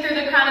 lifting through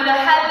the crown of the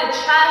head, the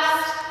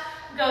chest,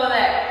 go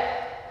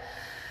there.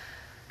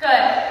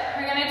 Good.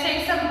 We're going to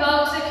take some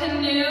boat to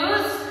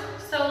canoes.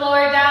 So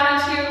lower down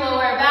into your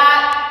lower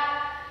back.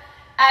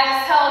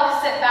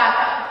 Exhale, sit back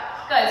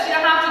up. Good. So you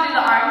don't have to do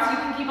the arms. You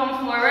can keep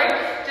them forward.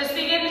 Just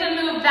begin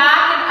to move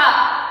back and up.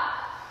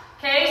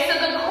 Okay, so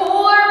the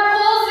core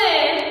pulls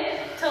in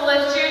to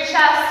lift your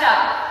chest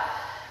up.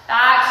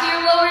 Back to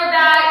your lower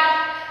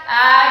back.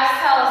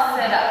 Exhale,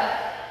 sit up.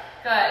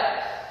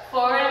 Good.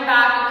 Forward and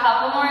back a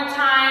couple more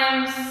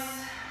times.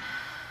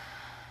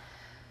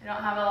 We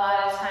don't have a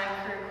lot of time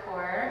for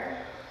core.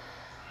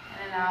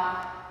 In and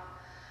out.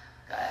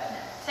 Good.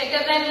 Take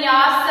a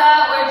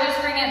vinyasa or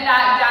just bring it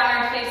back,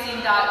 downward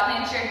facing dog.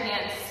 Plant your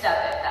hands,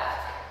 step it back.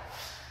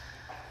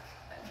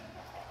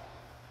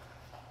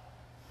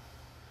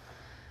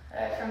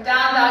 All right, from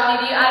down dog,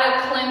 maybe you add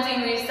a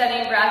cleansing,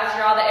 resetting breath.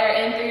 Draw the air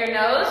in through your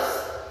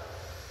nose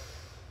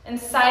and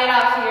sigh it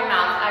out through your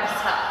mouth.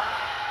 Exhale.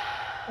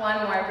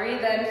 One more.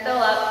 Breathe in, fill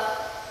up.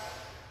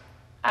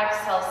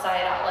 Exhale, sigh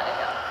it out, let it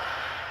go.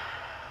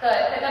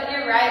 Good. Pick up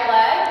your right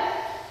leg.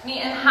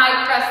 Meet in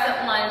high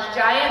crescent lunge.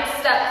 Giant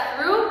step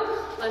through.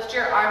 Lift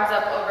your arms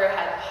up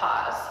overhead.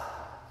 Pause.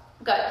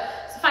 Good.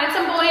 So find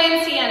some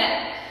buoyancy in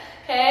it.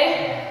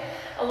 Okay?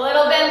 A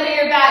little bend through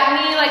your back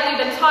knee like we've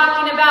been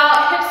talking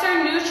about. Hips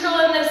are neutral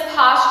in this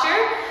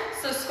posture.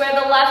 So square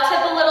the left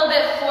hip a little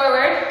bit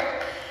forward.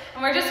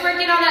 And we're just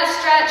working on that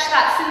stretch,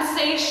 that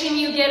sensation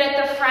you get at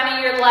the front of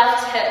your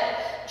left hip.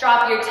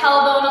 Drop your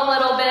tailbone a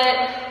little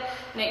bit.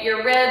 Knit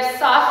your ribs.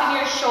 Soften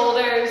your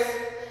shoulders.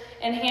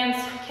 And hands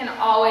can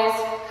always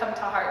come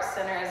to heart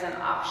center as an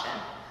option.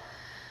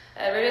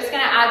 We're just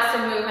gonna add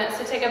some movement.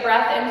 So take a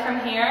breath in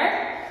from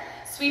here.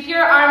 Sweep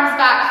your arms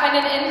back, find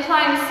an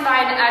inclined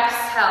spine,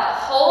 exhale.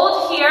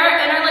 Hold here,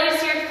 interlace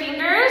your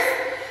fingers.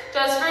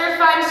 Just for your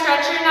fun,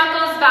 stretch your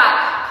knuckles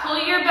back. Pull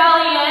your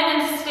belly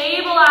in and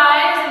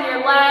stabilize in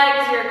your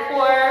legs, your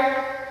core.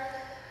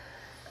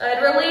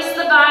 Release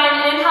the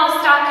bind, inhale,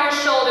 stack your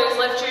shoulders,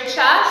 lift your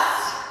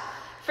chest.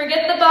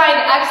 Forget the bind,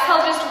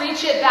 exhale, just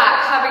reach it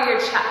back, cover your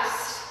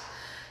chest.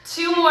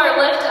 Two more,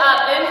 lift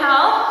up,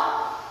 inhale.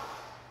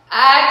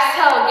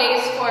 Exhale,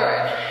 gaze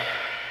forward.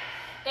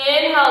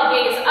 Inhale,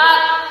 gaze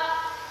up.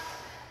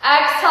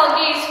 Exhale,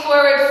 gaze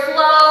forward,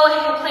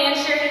 flow, plant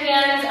your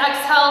hands.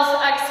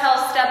 Exhale,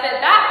 exhale, step it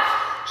back.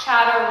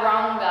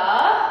 Chaturanga,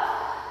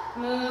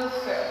 move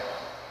through.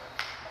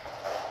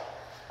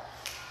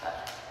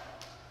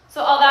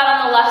 So all that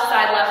on the left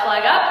side, left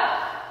leg up.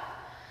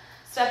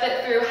 Step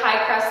it through,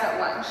 high crescent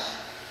lunge.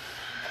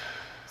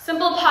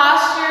 Simple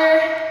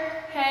posture,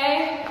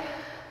 okay,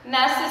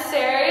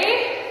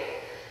 necessary.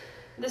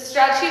 The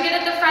stretch you get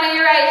at the front of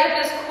your right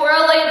hip is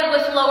correlated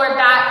with lower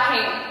back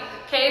pain.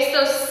 Okay,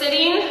 so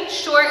sitting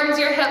shortens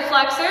your hip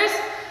flexors.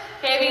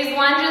 Okay, these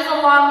lunges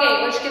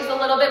elongate, which gives a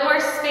little bit more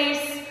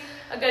space,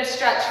 a good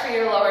stretch for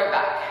your lower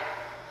back.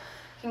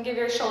 You can give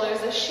your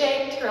shoulders a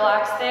shake to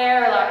relax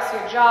there, relax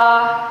your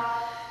jaw.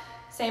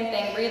 Same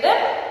thing, breathe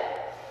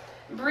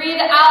in.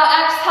 Breathe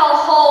out, exhale,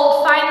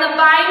 hold. Find the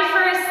bind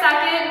for a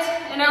second.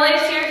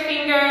 Interlace your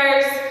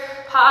fingers.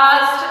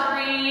 Pause to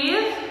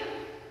breathe.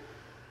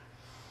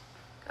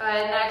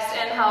 Good, next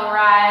inhale,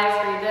 rise,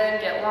 breathe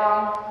in, get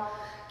long.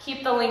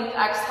 Keep the length,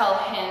 exhale,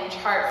 hinge,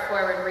 heart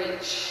forward,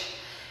 reach.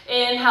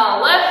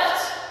 Inhale,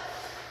 lift.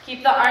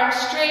 Keep the arms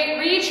straight,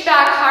 reach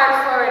back,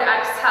 heart forward,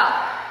 exhale.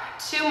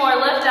 Two more,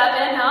 lift up,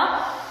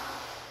 inhale.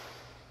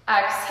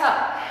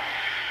 Exhale.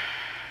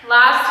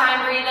 Last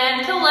time, breathe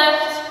in to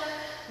lift.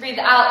 Breathe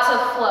out to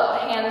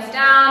float. Hands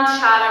down,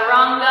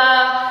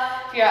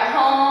 chaturanga. If you're at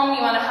home,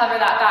 you want to hover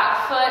that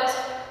back foot.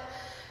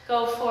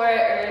 Go for it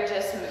or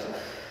just move.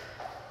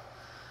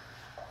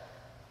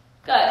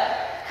 Good.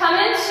 Come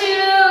into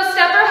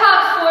step or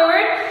hop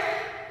forward.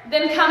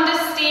 Then come to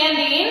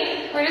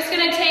standing. We're just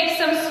gonna take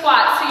some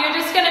squats. So you're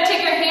just gonna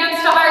take your hands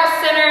to heart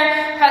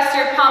center, press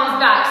your palms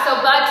back. So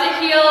butt to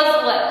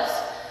heels, lift.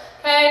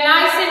 Okay,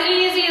 nice and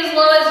easy, as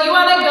low as you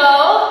wanna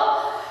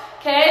go.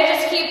 Okay,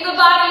 just keep the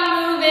body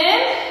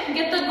moving.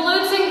 Get the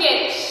glutes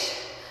engaged.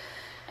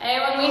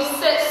 Okay, when we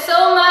sit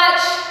so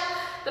much,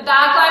 the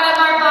back line of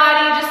our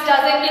body just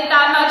doesn't get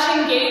that much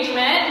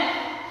engagement.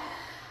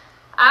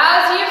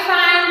 As you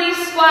find these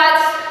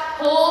squats,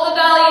 pull the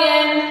belly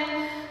in.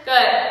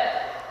 Good.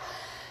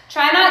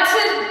 Try not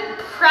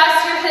to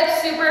press your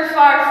hips super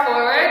far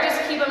forward.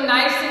 Just keep them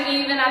nice and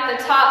even at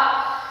the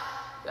top.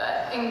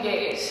 Good.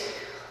 Engage.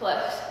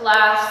 Lift.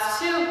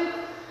 Last two.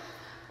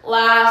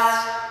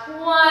 Last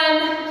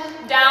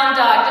one. Down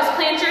dog. Just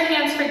plant your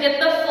hands. Forget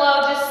the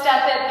flow. Just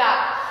step it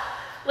back.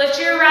 Lift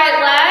your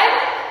right leg.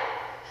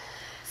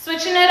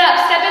 Switching it up.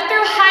 Step it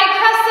through high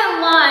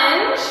crescent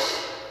lunge.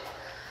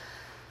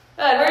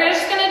 Good. We're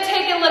just going to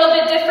take a little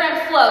bit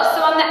different flow.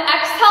 So on the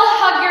exhale,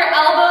 hug your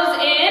elbows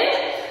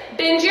in.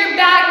 Bend your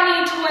back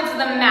knee towards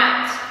the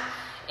mat.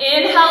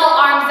 Inhale,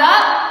 arms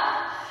up.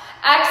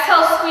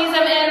 Exhale, squeeze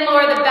them in,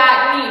 lower the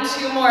back knee.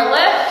 Two more,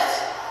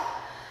 lift.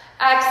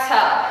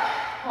 Exhale.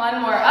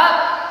 One more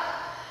up.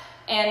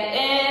 And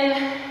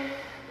in.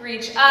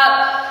 Reach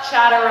up.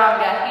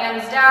 Chaturanga.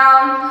 Hands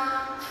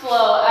down.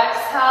 Flow.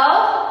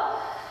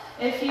 Exhale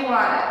if you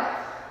want it.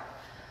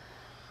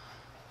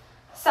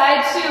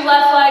 Side two,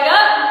 left leg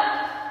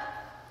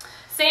up.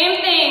 Same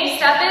thing.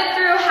 Step it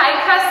through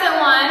high crescent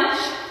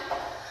lunge.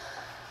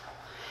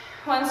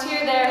 Once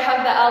you're there,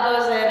 hug the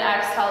elbows in,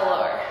 exhale,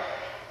 lower.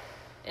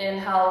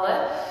 Inhale,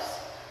 lift.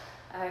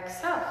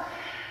 Exhale.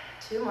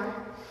 Two more.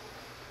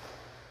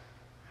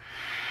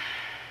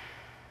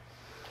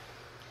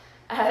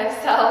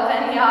 Exhale,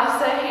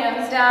 vinyasa,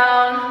 hands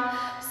down.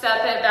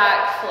 Step it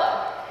back,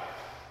 flow.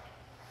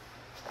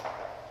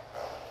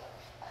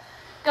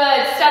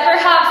 Good. Step or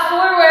hop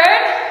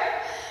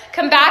forward.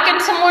 Come back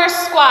into more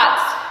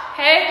squats.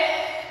 Okay?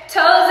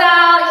 Toes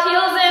out,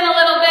 heels in a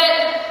little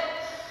bit.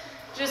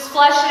 Just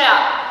flush it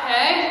out,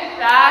 okay?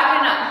 Back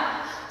and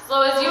up. As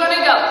low as you want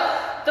to go.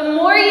 The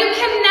more you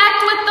connect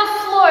with the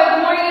floor,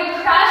 the more you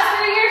press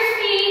through your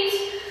feet,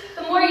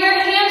 the more your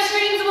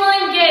hamstrings will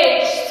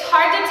engage. It's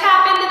hard to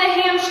tap into the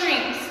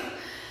hamstrings.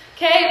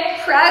 Okay?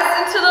 Press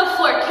into the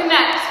floor.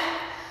 Connect.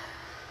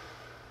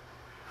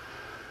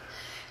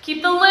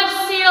 Keep the lips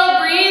sealed.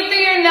 Breathe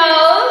through your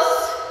nose.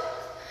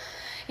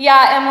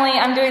 Yeah, Emily,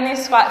 I'm doing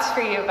these squats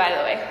for you, by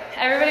the way.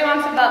 Everybody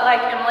wants a butt like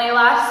Emily.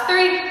 Last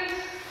three.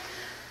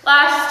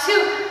 Last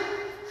two.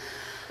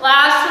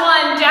 Last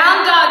one.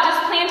 Down dog.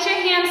 Just plant your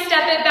hands,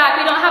 step it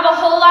back. We don't have a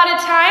whole lot of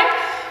time.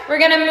 We're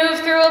going to move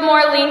through a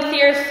more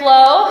lengthier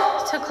flow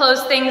to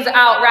close things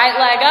out. Right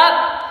leg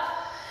up.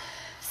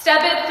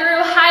 Step it through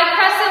high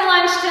crescent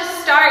lunge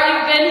to start.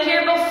 You've been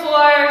here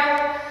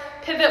before.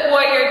 Pivot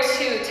warrior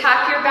two.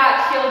 Tack your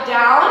back heel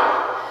down.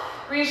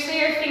 Reach through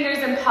your fingers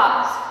and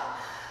pause.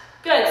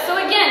 Good. So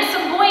again,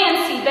 some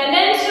buoyancy. Bend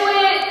into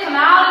it. Come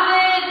out of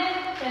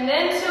it. Bend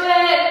into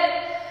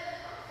it.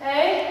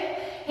 Okay,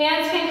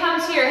 hands can come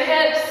to your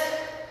hips.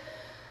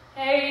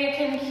 Okay, you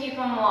can keep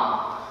them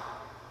long.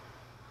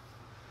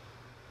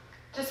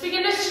 Just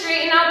begin to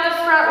straighten out the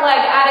front leg.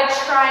 Add a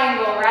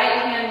triangle.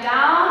 Right hand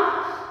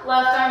down,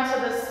 left arm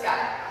to the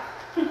sky.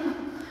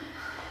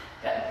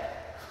 Good.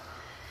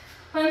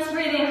 Once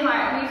breathing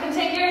hard. You can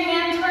take your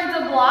hand towards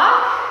the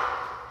block.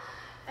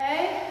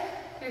 Okay,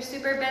 if you're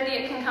super bendy,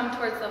 it can come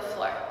towards the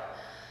floor.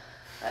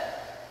 Good.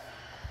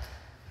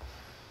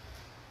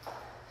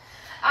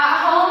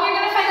 At home, you're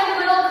going to find a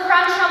little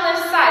crunch on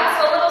this side.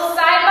 So a little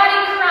side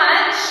body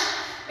crunch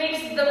makes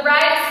the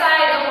right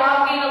side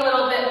elongate a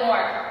little bit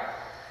more.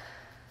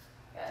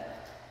 Good.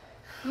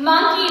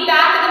 Monkey,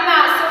 back of the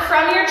mat. So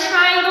from your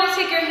triangle,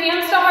 take your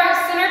hands to heart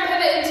center,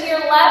 pivot into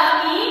your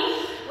left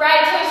knee.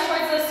 Right toes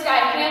towards the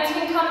sky. Hands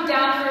can come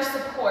down for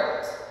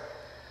support.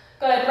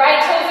 Good. Right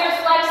toes are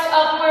flexed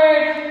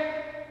upward.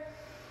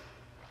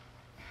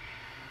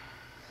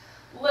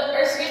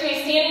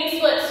 Standing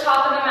splits,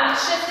 top of the mat.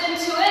 Shift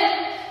into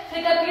it.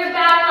 Pick up your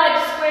back leg,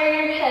 square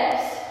your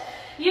hips.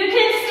 You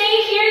can stay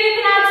here. You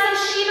can add some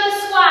Shiva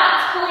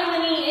squats, pulling the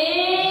knee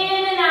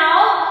in and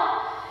out,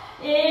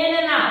 in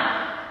and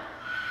out.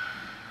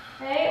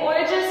 Okay, or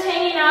just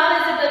hanging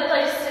out is a good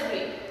place to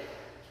be.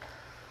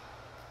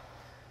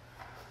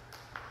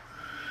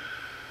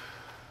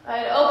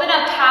 Good. Open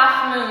up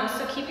half moon.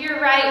 So keep your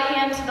right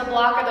hand to the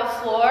block of the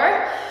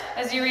floor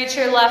as you reach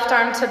your left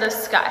arm to the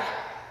sky.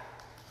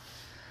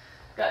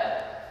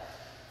 Good.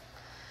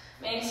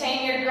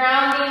 Maintain your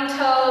grounding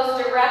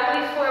toes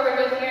directly forward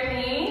with your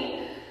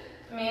knee.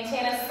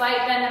 Maintain a slight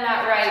bend in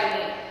that right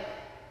knee.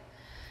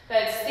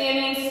 Good.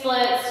 Standing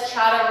splits,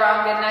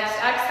 chaturanga. Next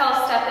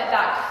exhale, step it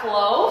back,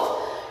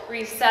 flow.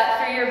 Reset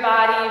through your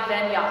body,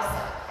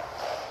 vinyasa.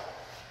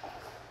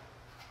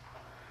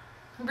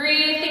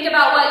 Breathe, think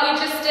about what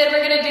you just did.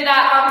 We're going to do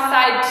that on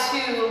side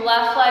two.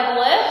 Left leg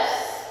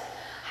lifts.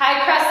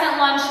 High crescent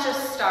lunge to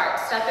start.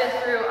 Step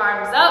it through,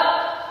 arms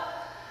up.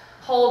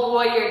 Hold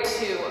warrior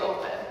two,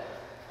 open.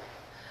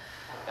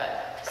 Good.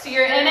 So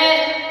you're in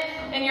it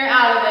and you're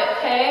out of it,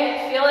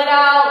 okay? Feel it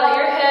out, let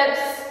your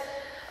hips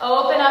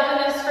open up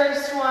in this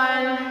first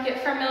one.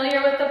 Get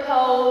familiar with the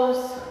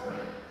pose.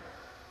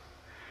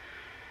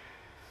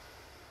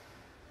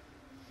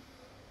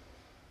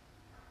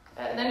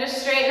 And then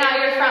just straighten out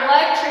your front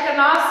leg,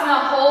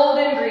 Trikonasana, hold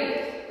and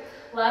breathe.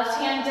 Left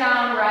hand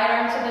down, right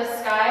arm to the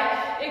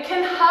sky. It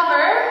can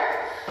hover,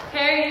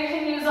 okay, or you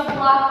can use a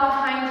block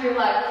behind your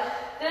leg.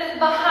 This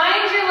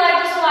behind your leg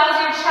just allows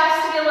your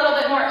chest to be a little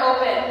bit more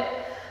open.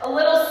 A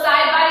little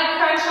side body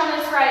crunch on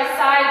this right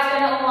side is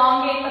going to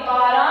elongate the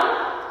bottom.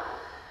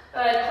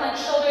 Good,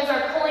 clenched shoulders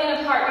are pulling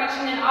apart,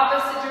 reaching in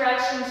opposite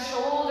directions.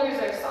 Shoulders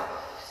are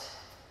soft.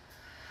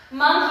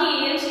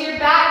 Monkey into your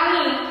back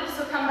knee,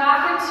 so come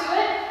back into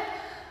it.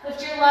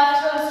 Lift your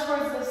left toes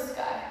towards the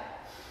sky.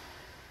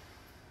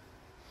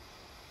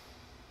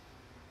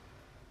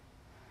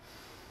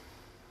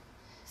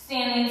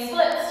 Standing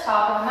splits,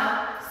 top of the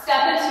mat.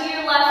 Step into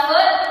your left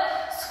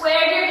foot,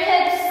 square your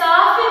hips,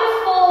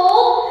 soften,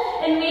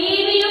 fold, and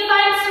maybe you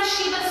find some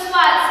Shiva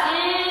squats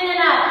in and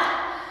out.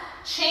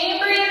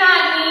 Chambering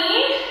that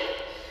knee,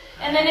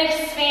 and then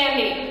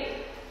expanding.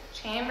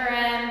 Chamber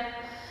in,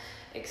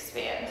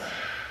 expand.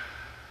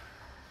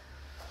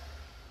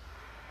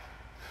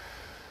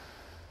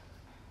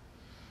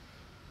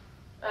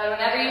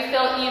 Whenever you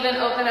feel even,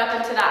 open up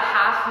into that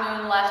half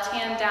moon, left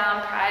hand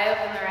down, pry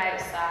open the right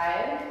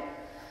side.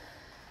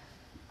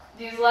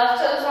 These left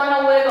toes want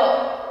to wiggle,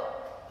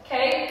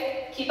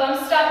 okay? Keep them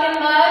stuck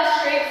in mud,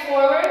 straight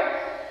forward.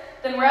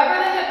 Then wherever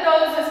the hip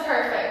goes is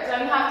perfect.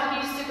 Doesn't have to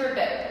be super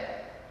big.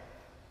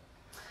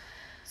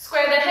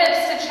 Square the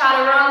hips to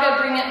chaturanga,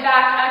 bring it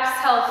back,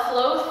 exhale,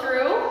 flow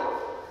through.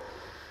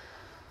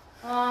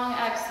 Long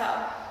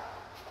exhale.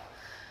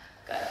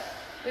 Good.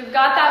 We've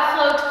got that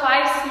flow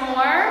twice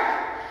more.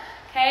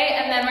 Okay,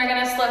 and then we're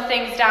gonna slow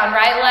things down.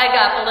 Right leg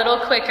up a little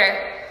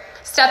quicker.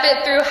 Step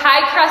it through,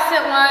 high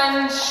crescent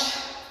lunge.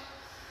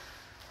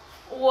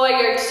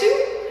 Warrior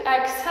two,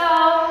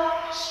 exhale.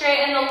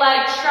 Straighten the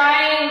leg,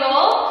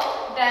 triangle.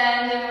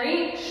 Bend and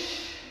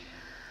reach.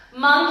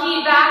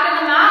 Monkey back in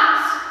the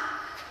mat.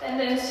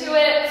 Bend into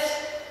it.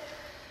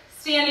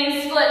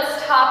 Standing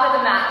splits, top of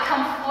the mat.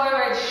 Come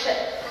forward,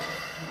 shift.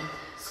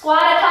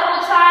 Squat a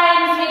couple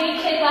times,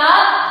 maybe kick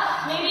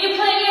up. Maybe you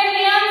plant your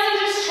hands and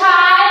just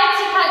try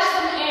to catch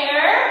some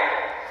air.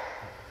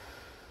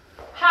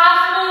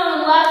 Half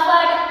moon, left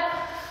leg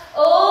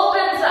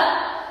opens up.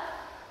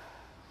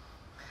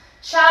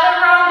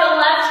 Chaturanga,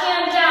 left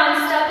hand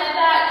down, step it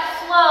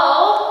back,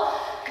 flow.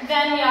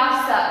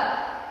 Vinyasa.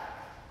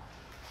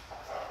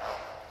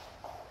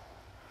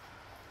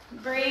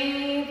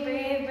 Breathe,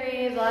 breathe,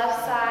 breathe.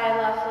 Left side,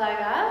 left leg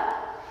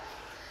up.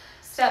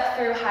 Step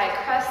through high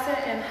crescent,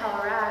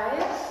 inhale,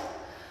 rise.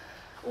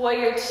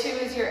 Warrior two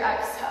is your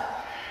exhale.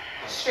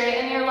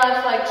 Straighten your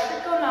left leg,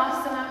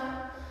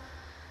 Trikonasana.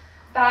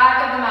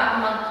 Back of the mat,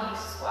 monkey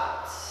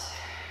squat.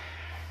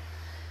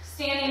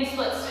 Standing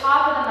splits,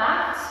 top of the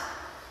mat.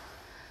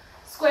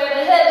 Square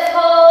the hips,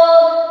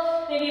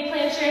 hold. Maybe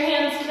plant your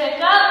hands,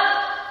 kick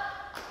up.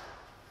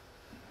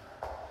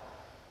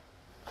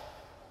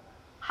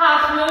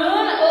 Half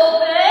moon,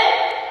 open.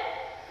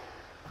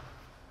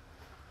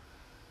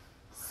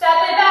 Step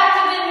it back to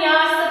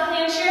vinyasa,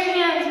 plant your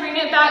hands, bring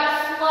it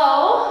back,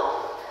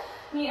 flow.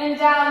 Knee and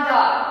down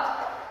dog.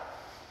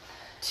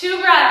 2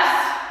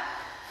 breaths.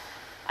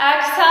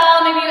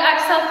 Exhale, maybe you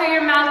exhale through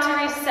your mouth to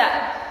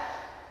reset.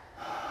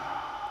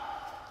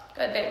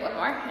 Good, babe, one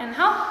more.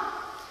 Inhale.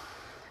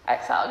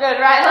 Exhale, good,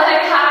 right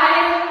leg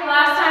high.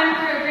 Last time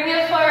through, bring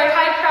it forward,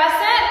 high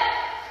crescent.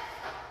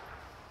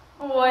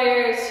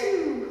 Warrior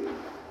two.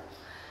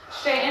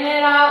 Straighten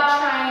it out,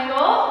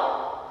 triangle.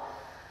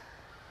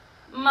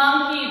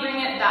 Monkey,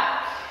 bring it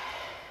back.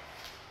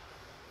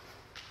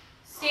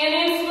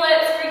 Standing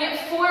splits, bring it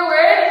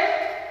forward.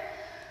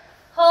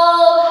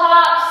 Hold,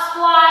 hop,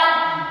 squat.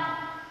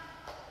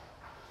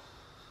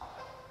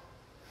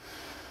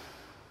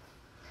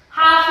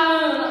 Half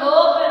moon,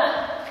 open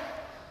up.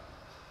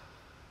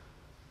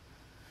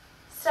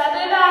 Step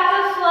it back to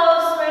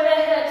flow, square the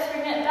hips,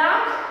 bring it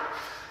back.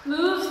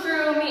 Move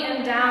through, meet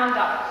and down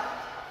dog.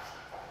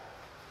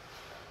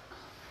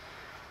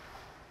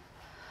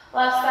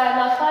 Left side,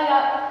 left leg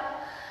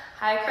up.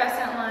 High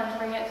crescent lunge,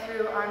 bring it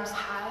through, arms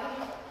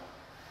high.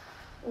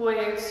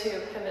 Warrior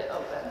two, pivot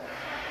open.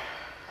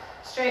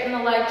 Straighten the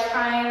leg,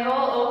 triangle,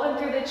 open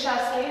through the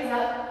chest, gaze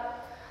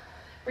up.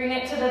 Bring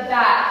it to the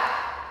back,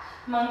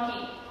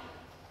 monkey.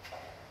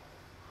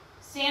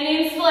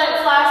 Standing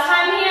splits, last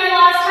time here,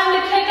 last time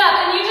to kick up.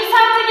 And you just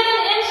have to get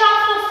an inch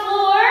off the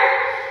floor.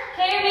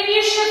 Okay, or maybe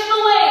you shift the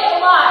weight a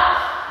lot.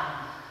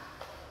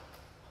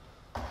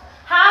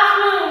 Half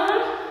moon.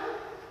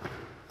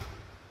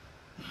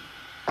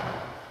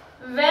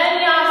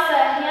 Vinyasa,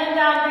 hand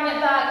down, bring it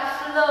back,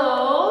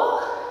 flow,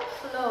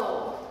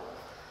 flow.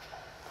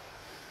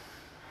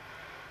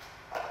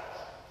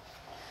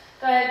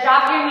 Good,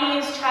 drop your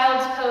knees,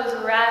 child's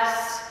pose,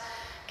 rest.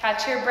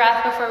 Catch your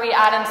breath before we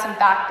add in some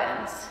back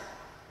bends.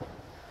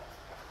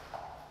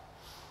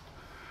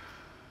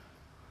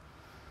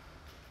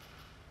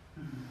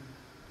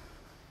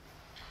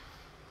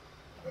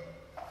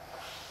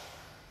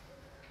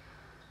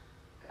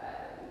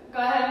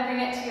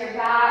 into your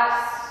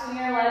back, swing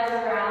your legs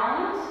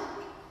around.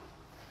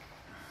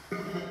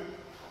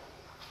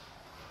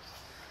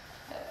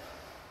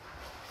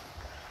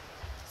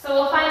 So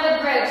we'll find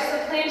a bridge.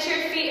 So plant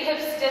your feet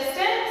hips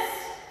distance,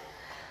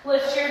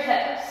 lift your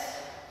hips.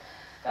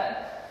 Good.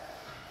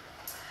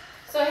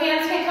 So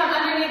hands can come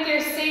underneath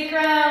your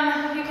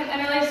sacrum. You can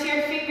interlace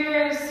your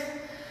fingers.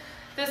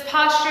 This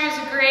posture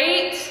is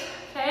great,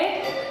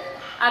 okay?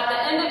 At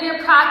the end of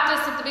your practice,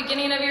 at the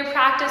beginning of your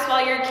practice,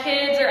 while your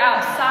kids are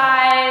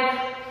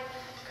outside,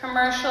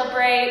 commercial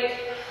break,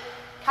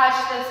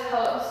 catch this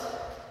pose.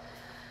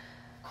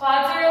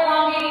 Quads are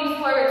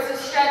elongating forward, so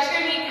stretch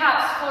your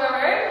kneecaps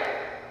forward.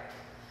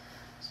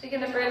 Just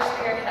begin to bridge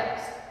through your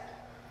hips.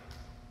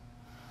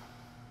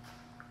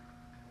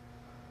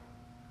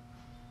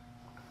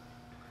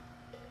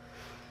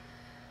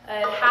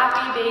 A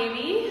happy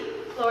baby.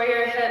 Lower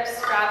your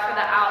hips, grab for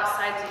the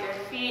outsides of your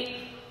feet.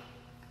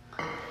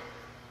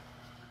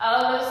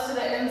 Elbows to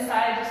the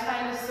inside, just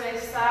find to sway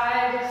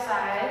side to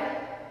side.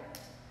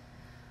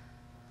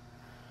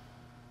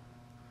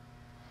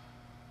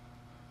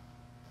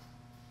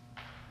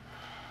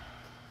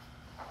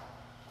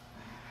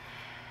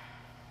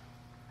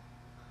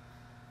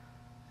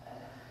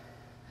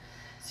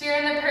 So you're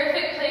in the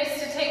perfect place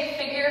to take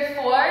figure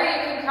 4. You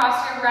can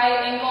cross your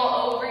right ankle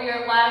over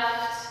your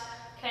left.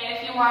 Okay,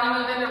 if you want to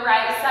move into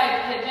right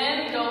side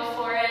pigeon, go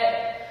for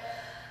it.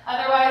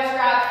 Otherwise,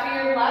 grab for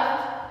your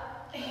left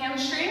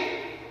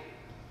hamstring.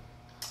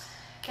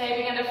 Okay,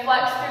 begin to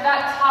flex through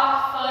that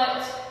top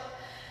foot.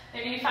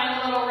 Maybe you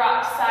find a little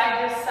rock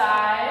side to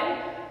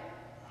side.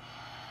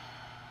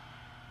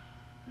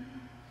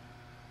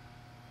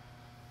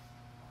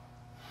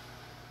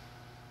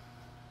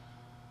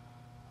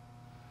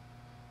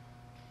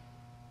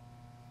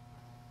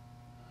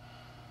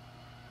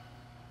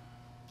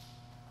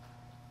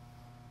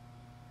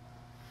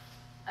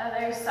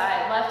 Other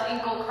side, left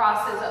ankle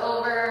crosses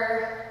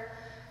over.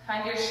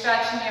 Find your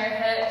stretch in your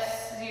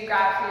hips as you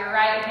grab for your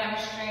right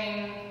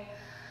hamstring.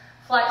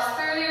 Flex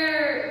through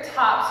your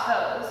top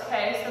toes,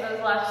 okay? So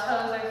those left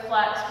toes are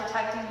flexed,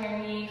 protecting your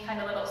knee. Find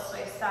a little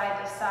sway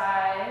side to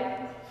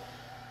side.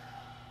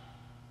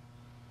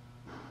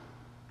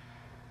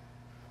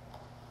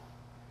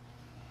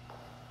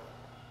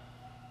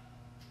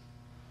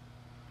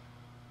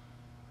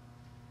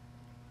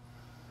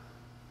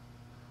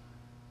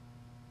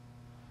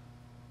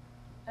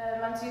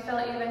 Once you feel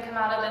it even come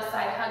out of this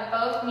side, hug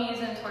both knees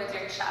in towards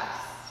your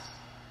chest.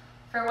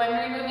 For when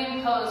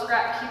removing pose,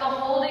 keep a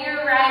hold of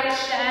your right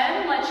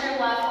shin, let your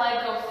left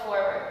leg go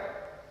forward.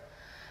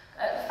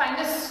 Find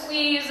a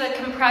squeeze, a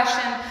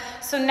compression.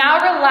 So now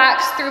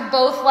relax through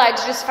both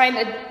legs, just find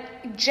a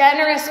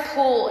generous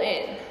pull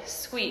in,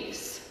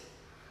 squeeze.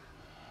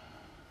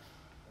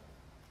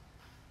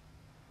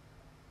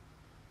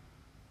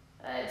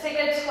 Take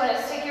a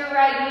twist, take your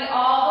right knee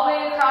all the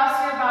way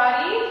across your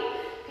body.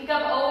 Peek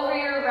up over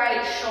your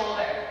right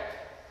shoulder.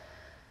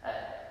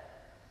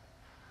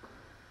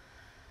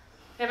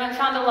 We haven't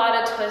found a lot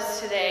of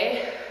twists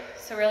today,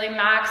 so really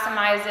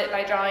maximize it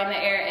by drawing the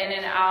air in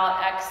and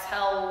out.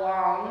 Exhale,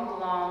 long,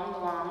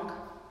 long, long.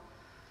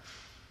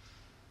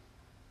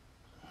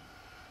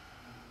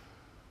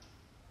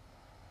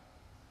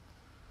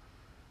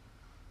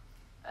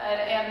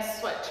 And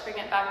switch, bring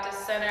it back to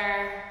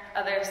center,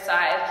 other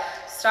side.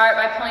 Start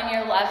by pulling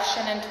your left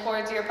shin in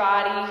towards your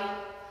body.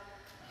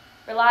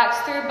 Relax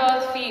through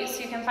both feet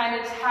so you can find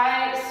a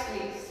tight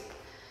squeeze.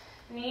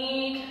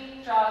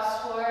 Knee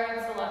draws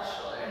towards the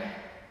left shoulder.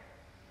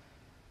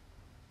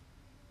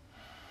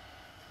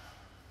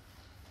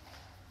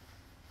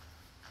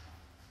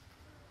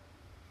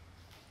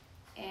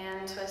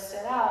 And twist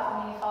it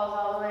out. Knee falls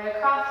all the way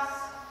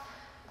across.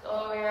 Go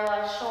over your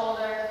left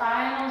shoulder.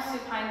 Final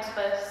supine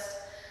twist.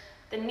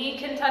 The knee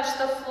can touch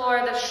the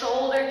floor. The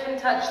shoulder can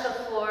touch the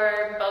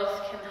floor.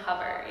 Both can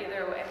hover,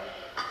 either way.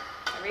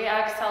 Every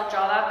exhale,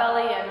 draw that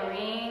belly in,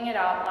 wring it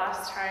out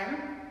last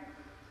time.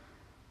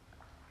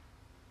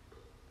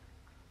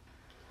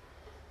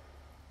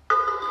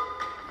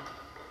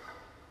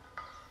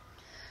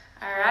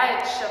 All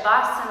right,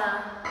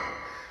 Shavasana,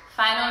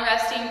 final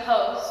resting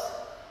pose.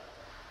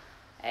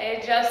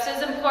 Okay, just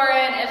as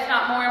important, if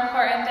not more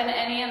important than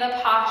any of the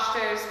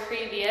postures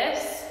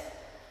previous,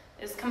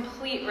 is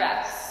complete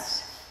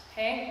rest,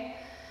 okay?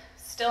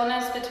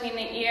 Stillness between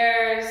the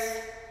ears,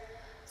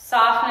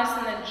 softness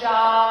in the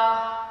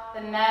jaw,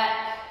 the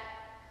neck.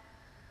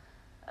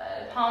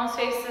 Palms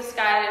face the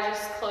sky to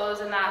just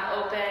close in that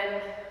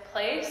open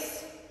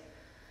place.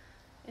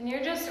 And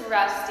you're just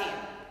resting,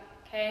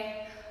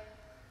 okay?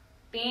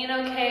 Being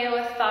okay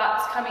with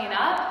thoughts coming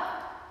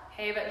up,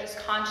 okay, but just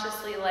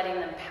consciously letting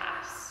them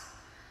pass.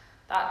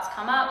 Thoughts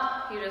come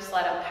up, you just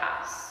let them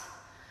pass.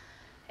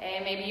 Okay,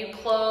 maybe you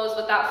close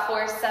with that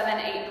 4, 7,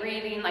 8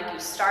 breathing like you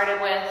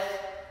started with.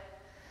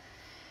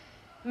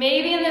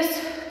 Maybe in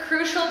this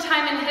crucial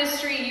time in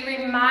history, you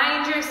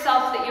remind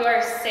yourself that you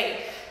are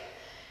safe.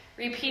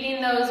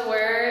 Repeating those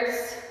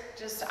words,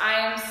 just I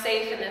am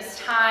safe in this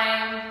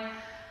time.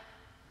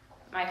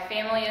 My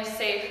family is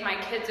safe, my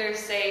kids are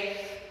safe.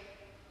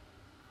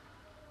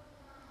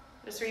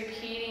 Just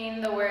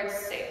repeating the word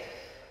safe.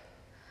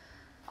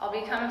 I'll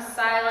become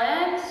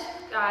silent.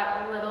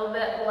 Got a little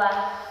bit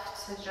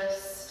left to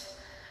just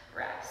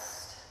rest.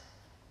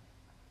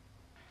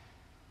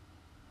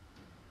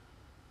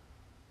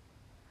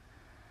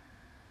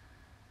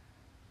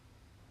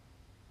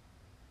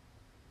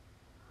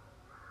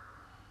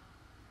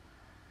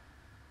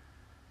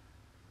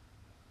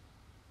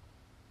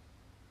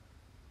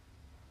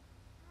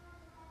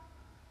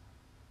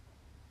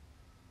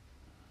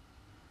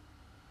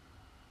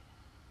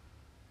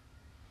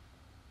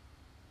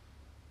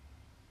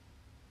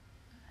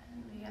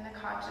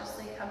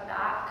 Consciously come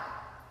back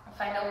and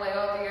find a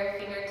wiggle through your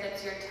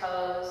fingertips, your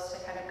toes to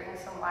kind of bring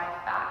some life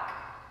back.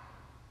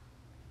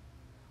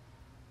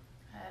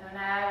 And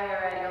whenever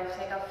you're ready, you'll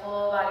take a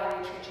full body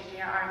reach, reaching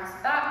your arms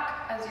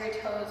back as your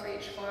toes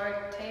reach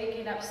forward,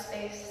 taking up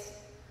space.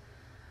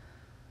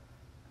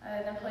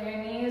 And then pull your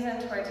knees in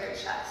towards your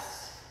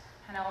chest.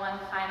 Kind of one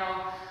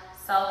final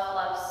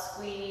self-love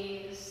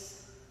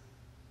squeeze.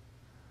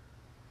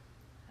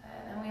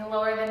 And we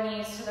lower the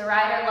knees to the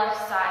right or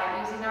left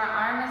side, using our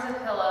arm as a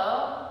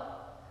pillow,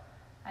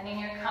 finding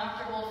your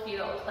comfortable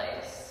fetal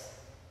place.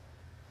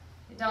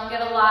 You don't get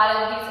a lot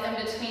of these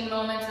in-between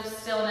moments of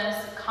stillness,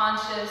 of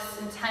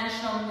conscious,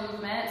 intentional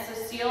movement, so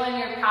seal in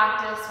your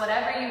practice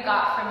whatever you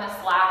got from this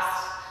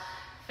last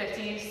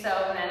 50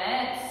 so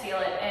minutes, seal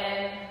it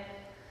in.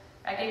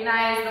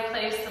 Recognize the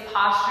place, the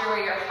posture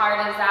where your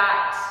heart is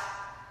at,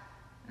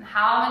 and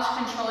how much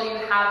control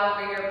you have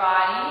over your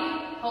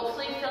body,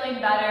 hopefully feeling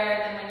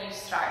better than when you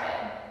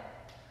started.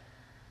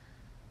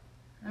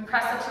 And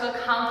press up to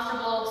a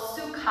comfortable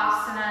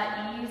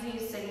Sukhasana,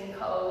 easy sitting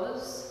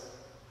pose.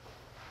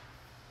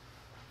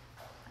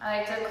 I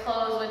like to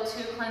close with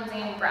 2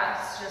 cleansing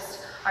breaths,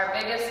 just our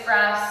biggest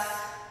breaths,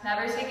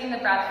 never taking the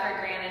breath for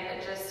granted,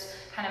 but just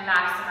kind of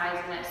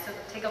maximizing it. So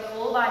take a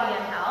full body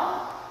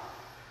inhale,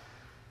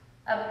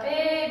 a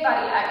big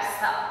body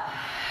exhale.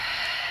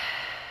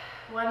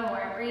 One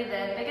more, breathe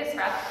in, biggest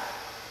breath.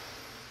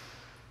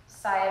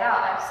 Sigh it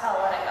out,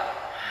 exhale, let it go.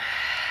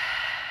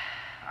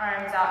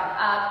 Arms out and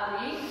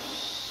up,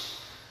 reach.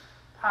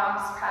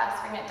 Palms press,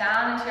 bring it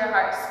down into your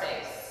heart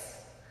space.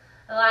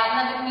 The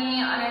light of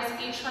me honors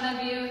each one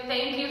of you.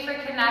 Thank you for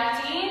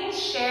connecting.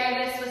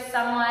 Share this with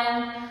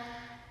someone.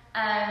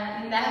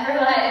 Never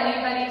let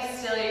anybody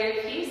steal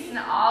your peace, and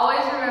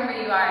always remember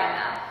you are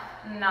enough.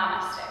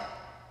 Namaste.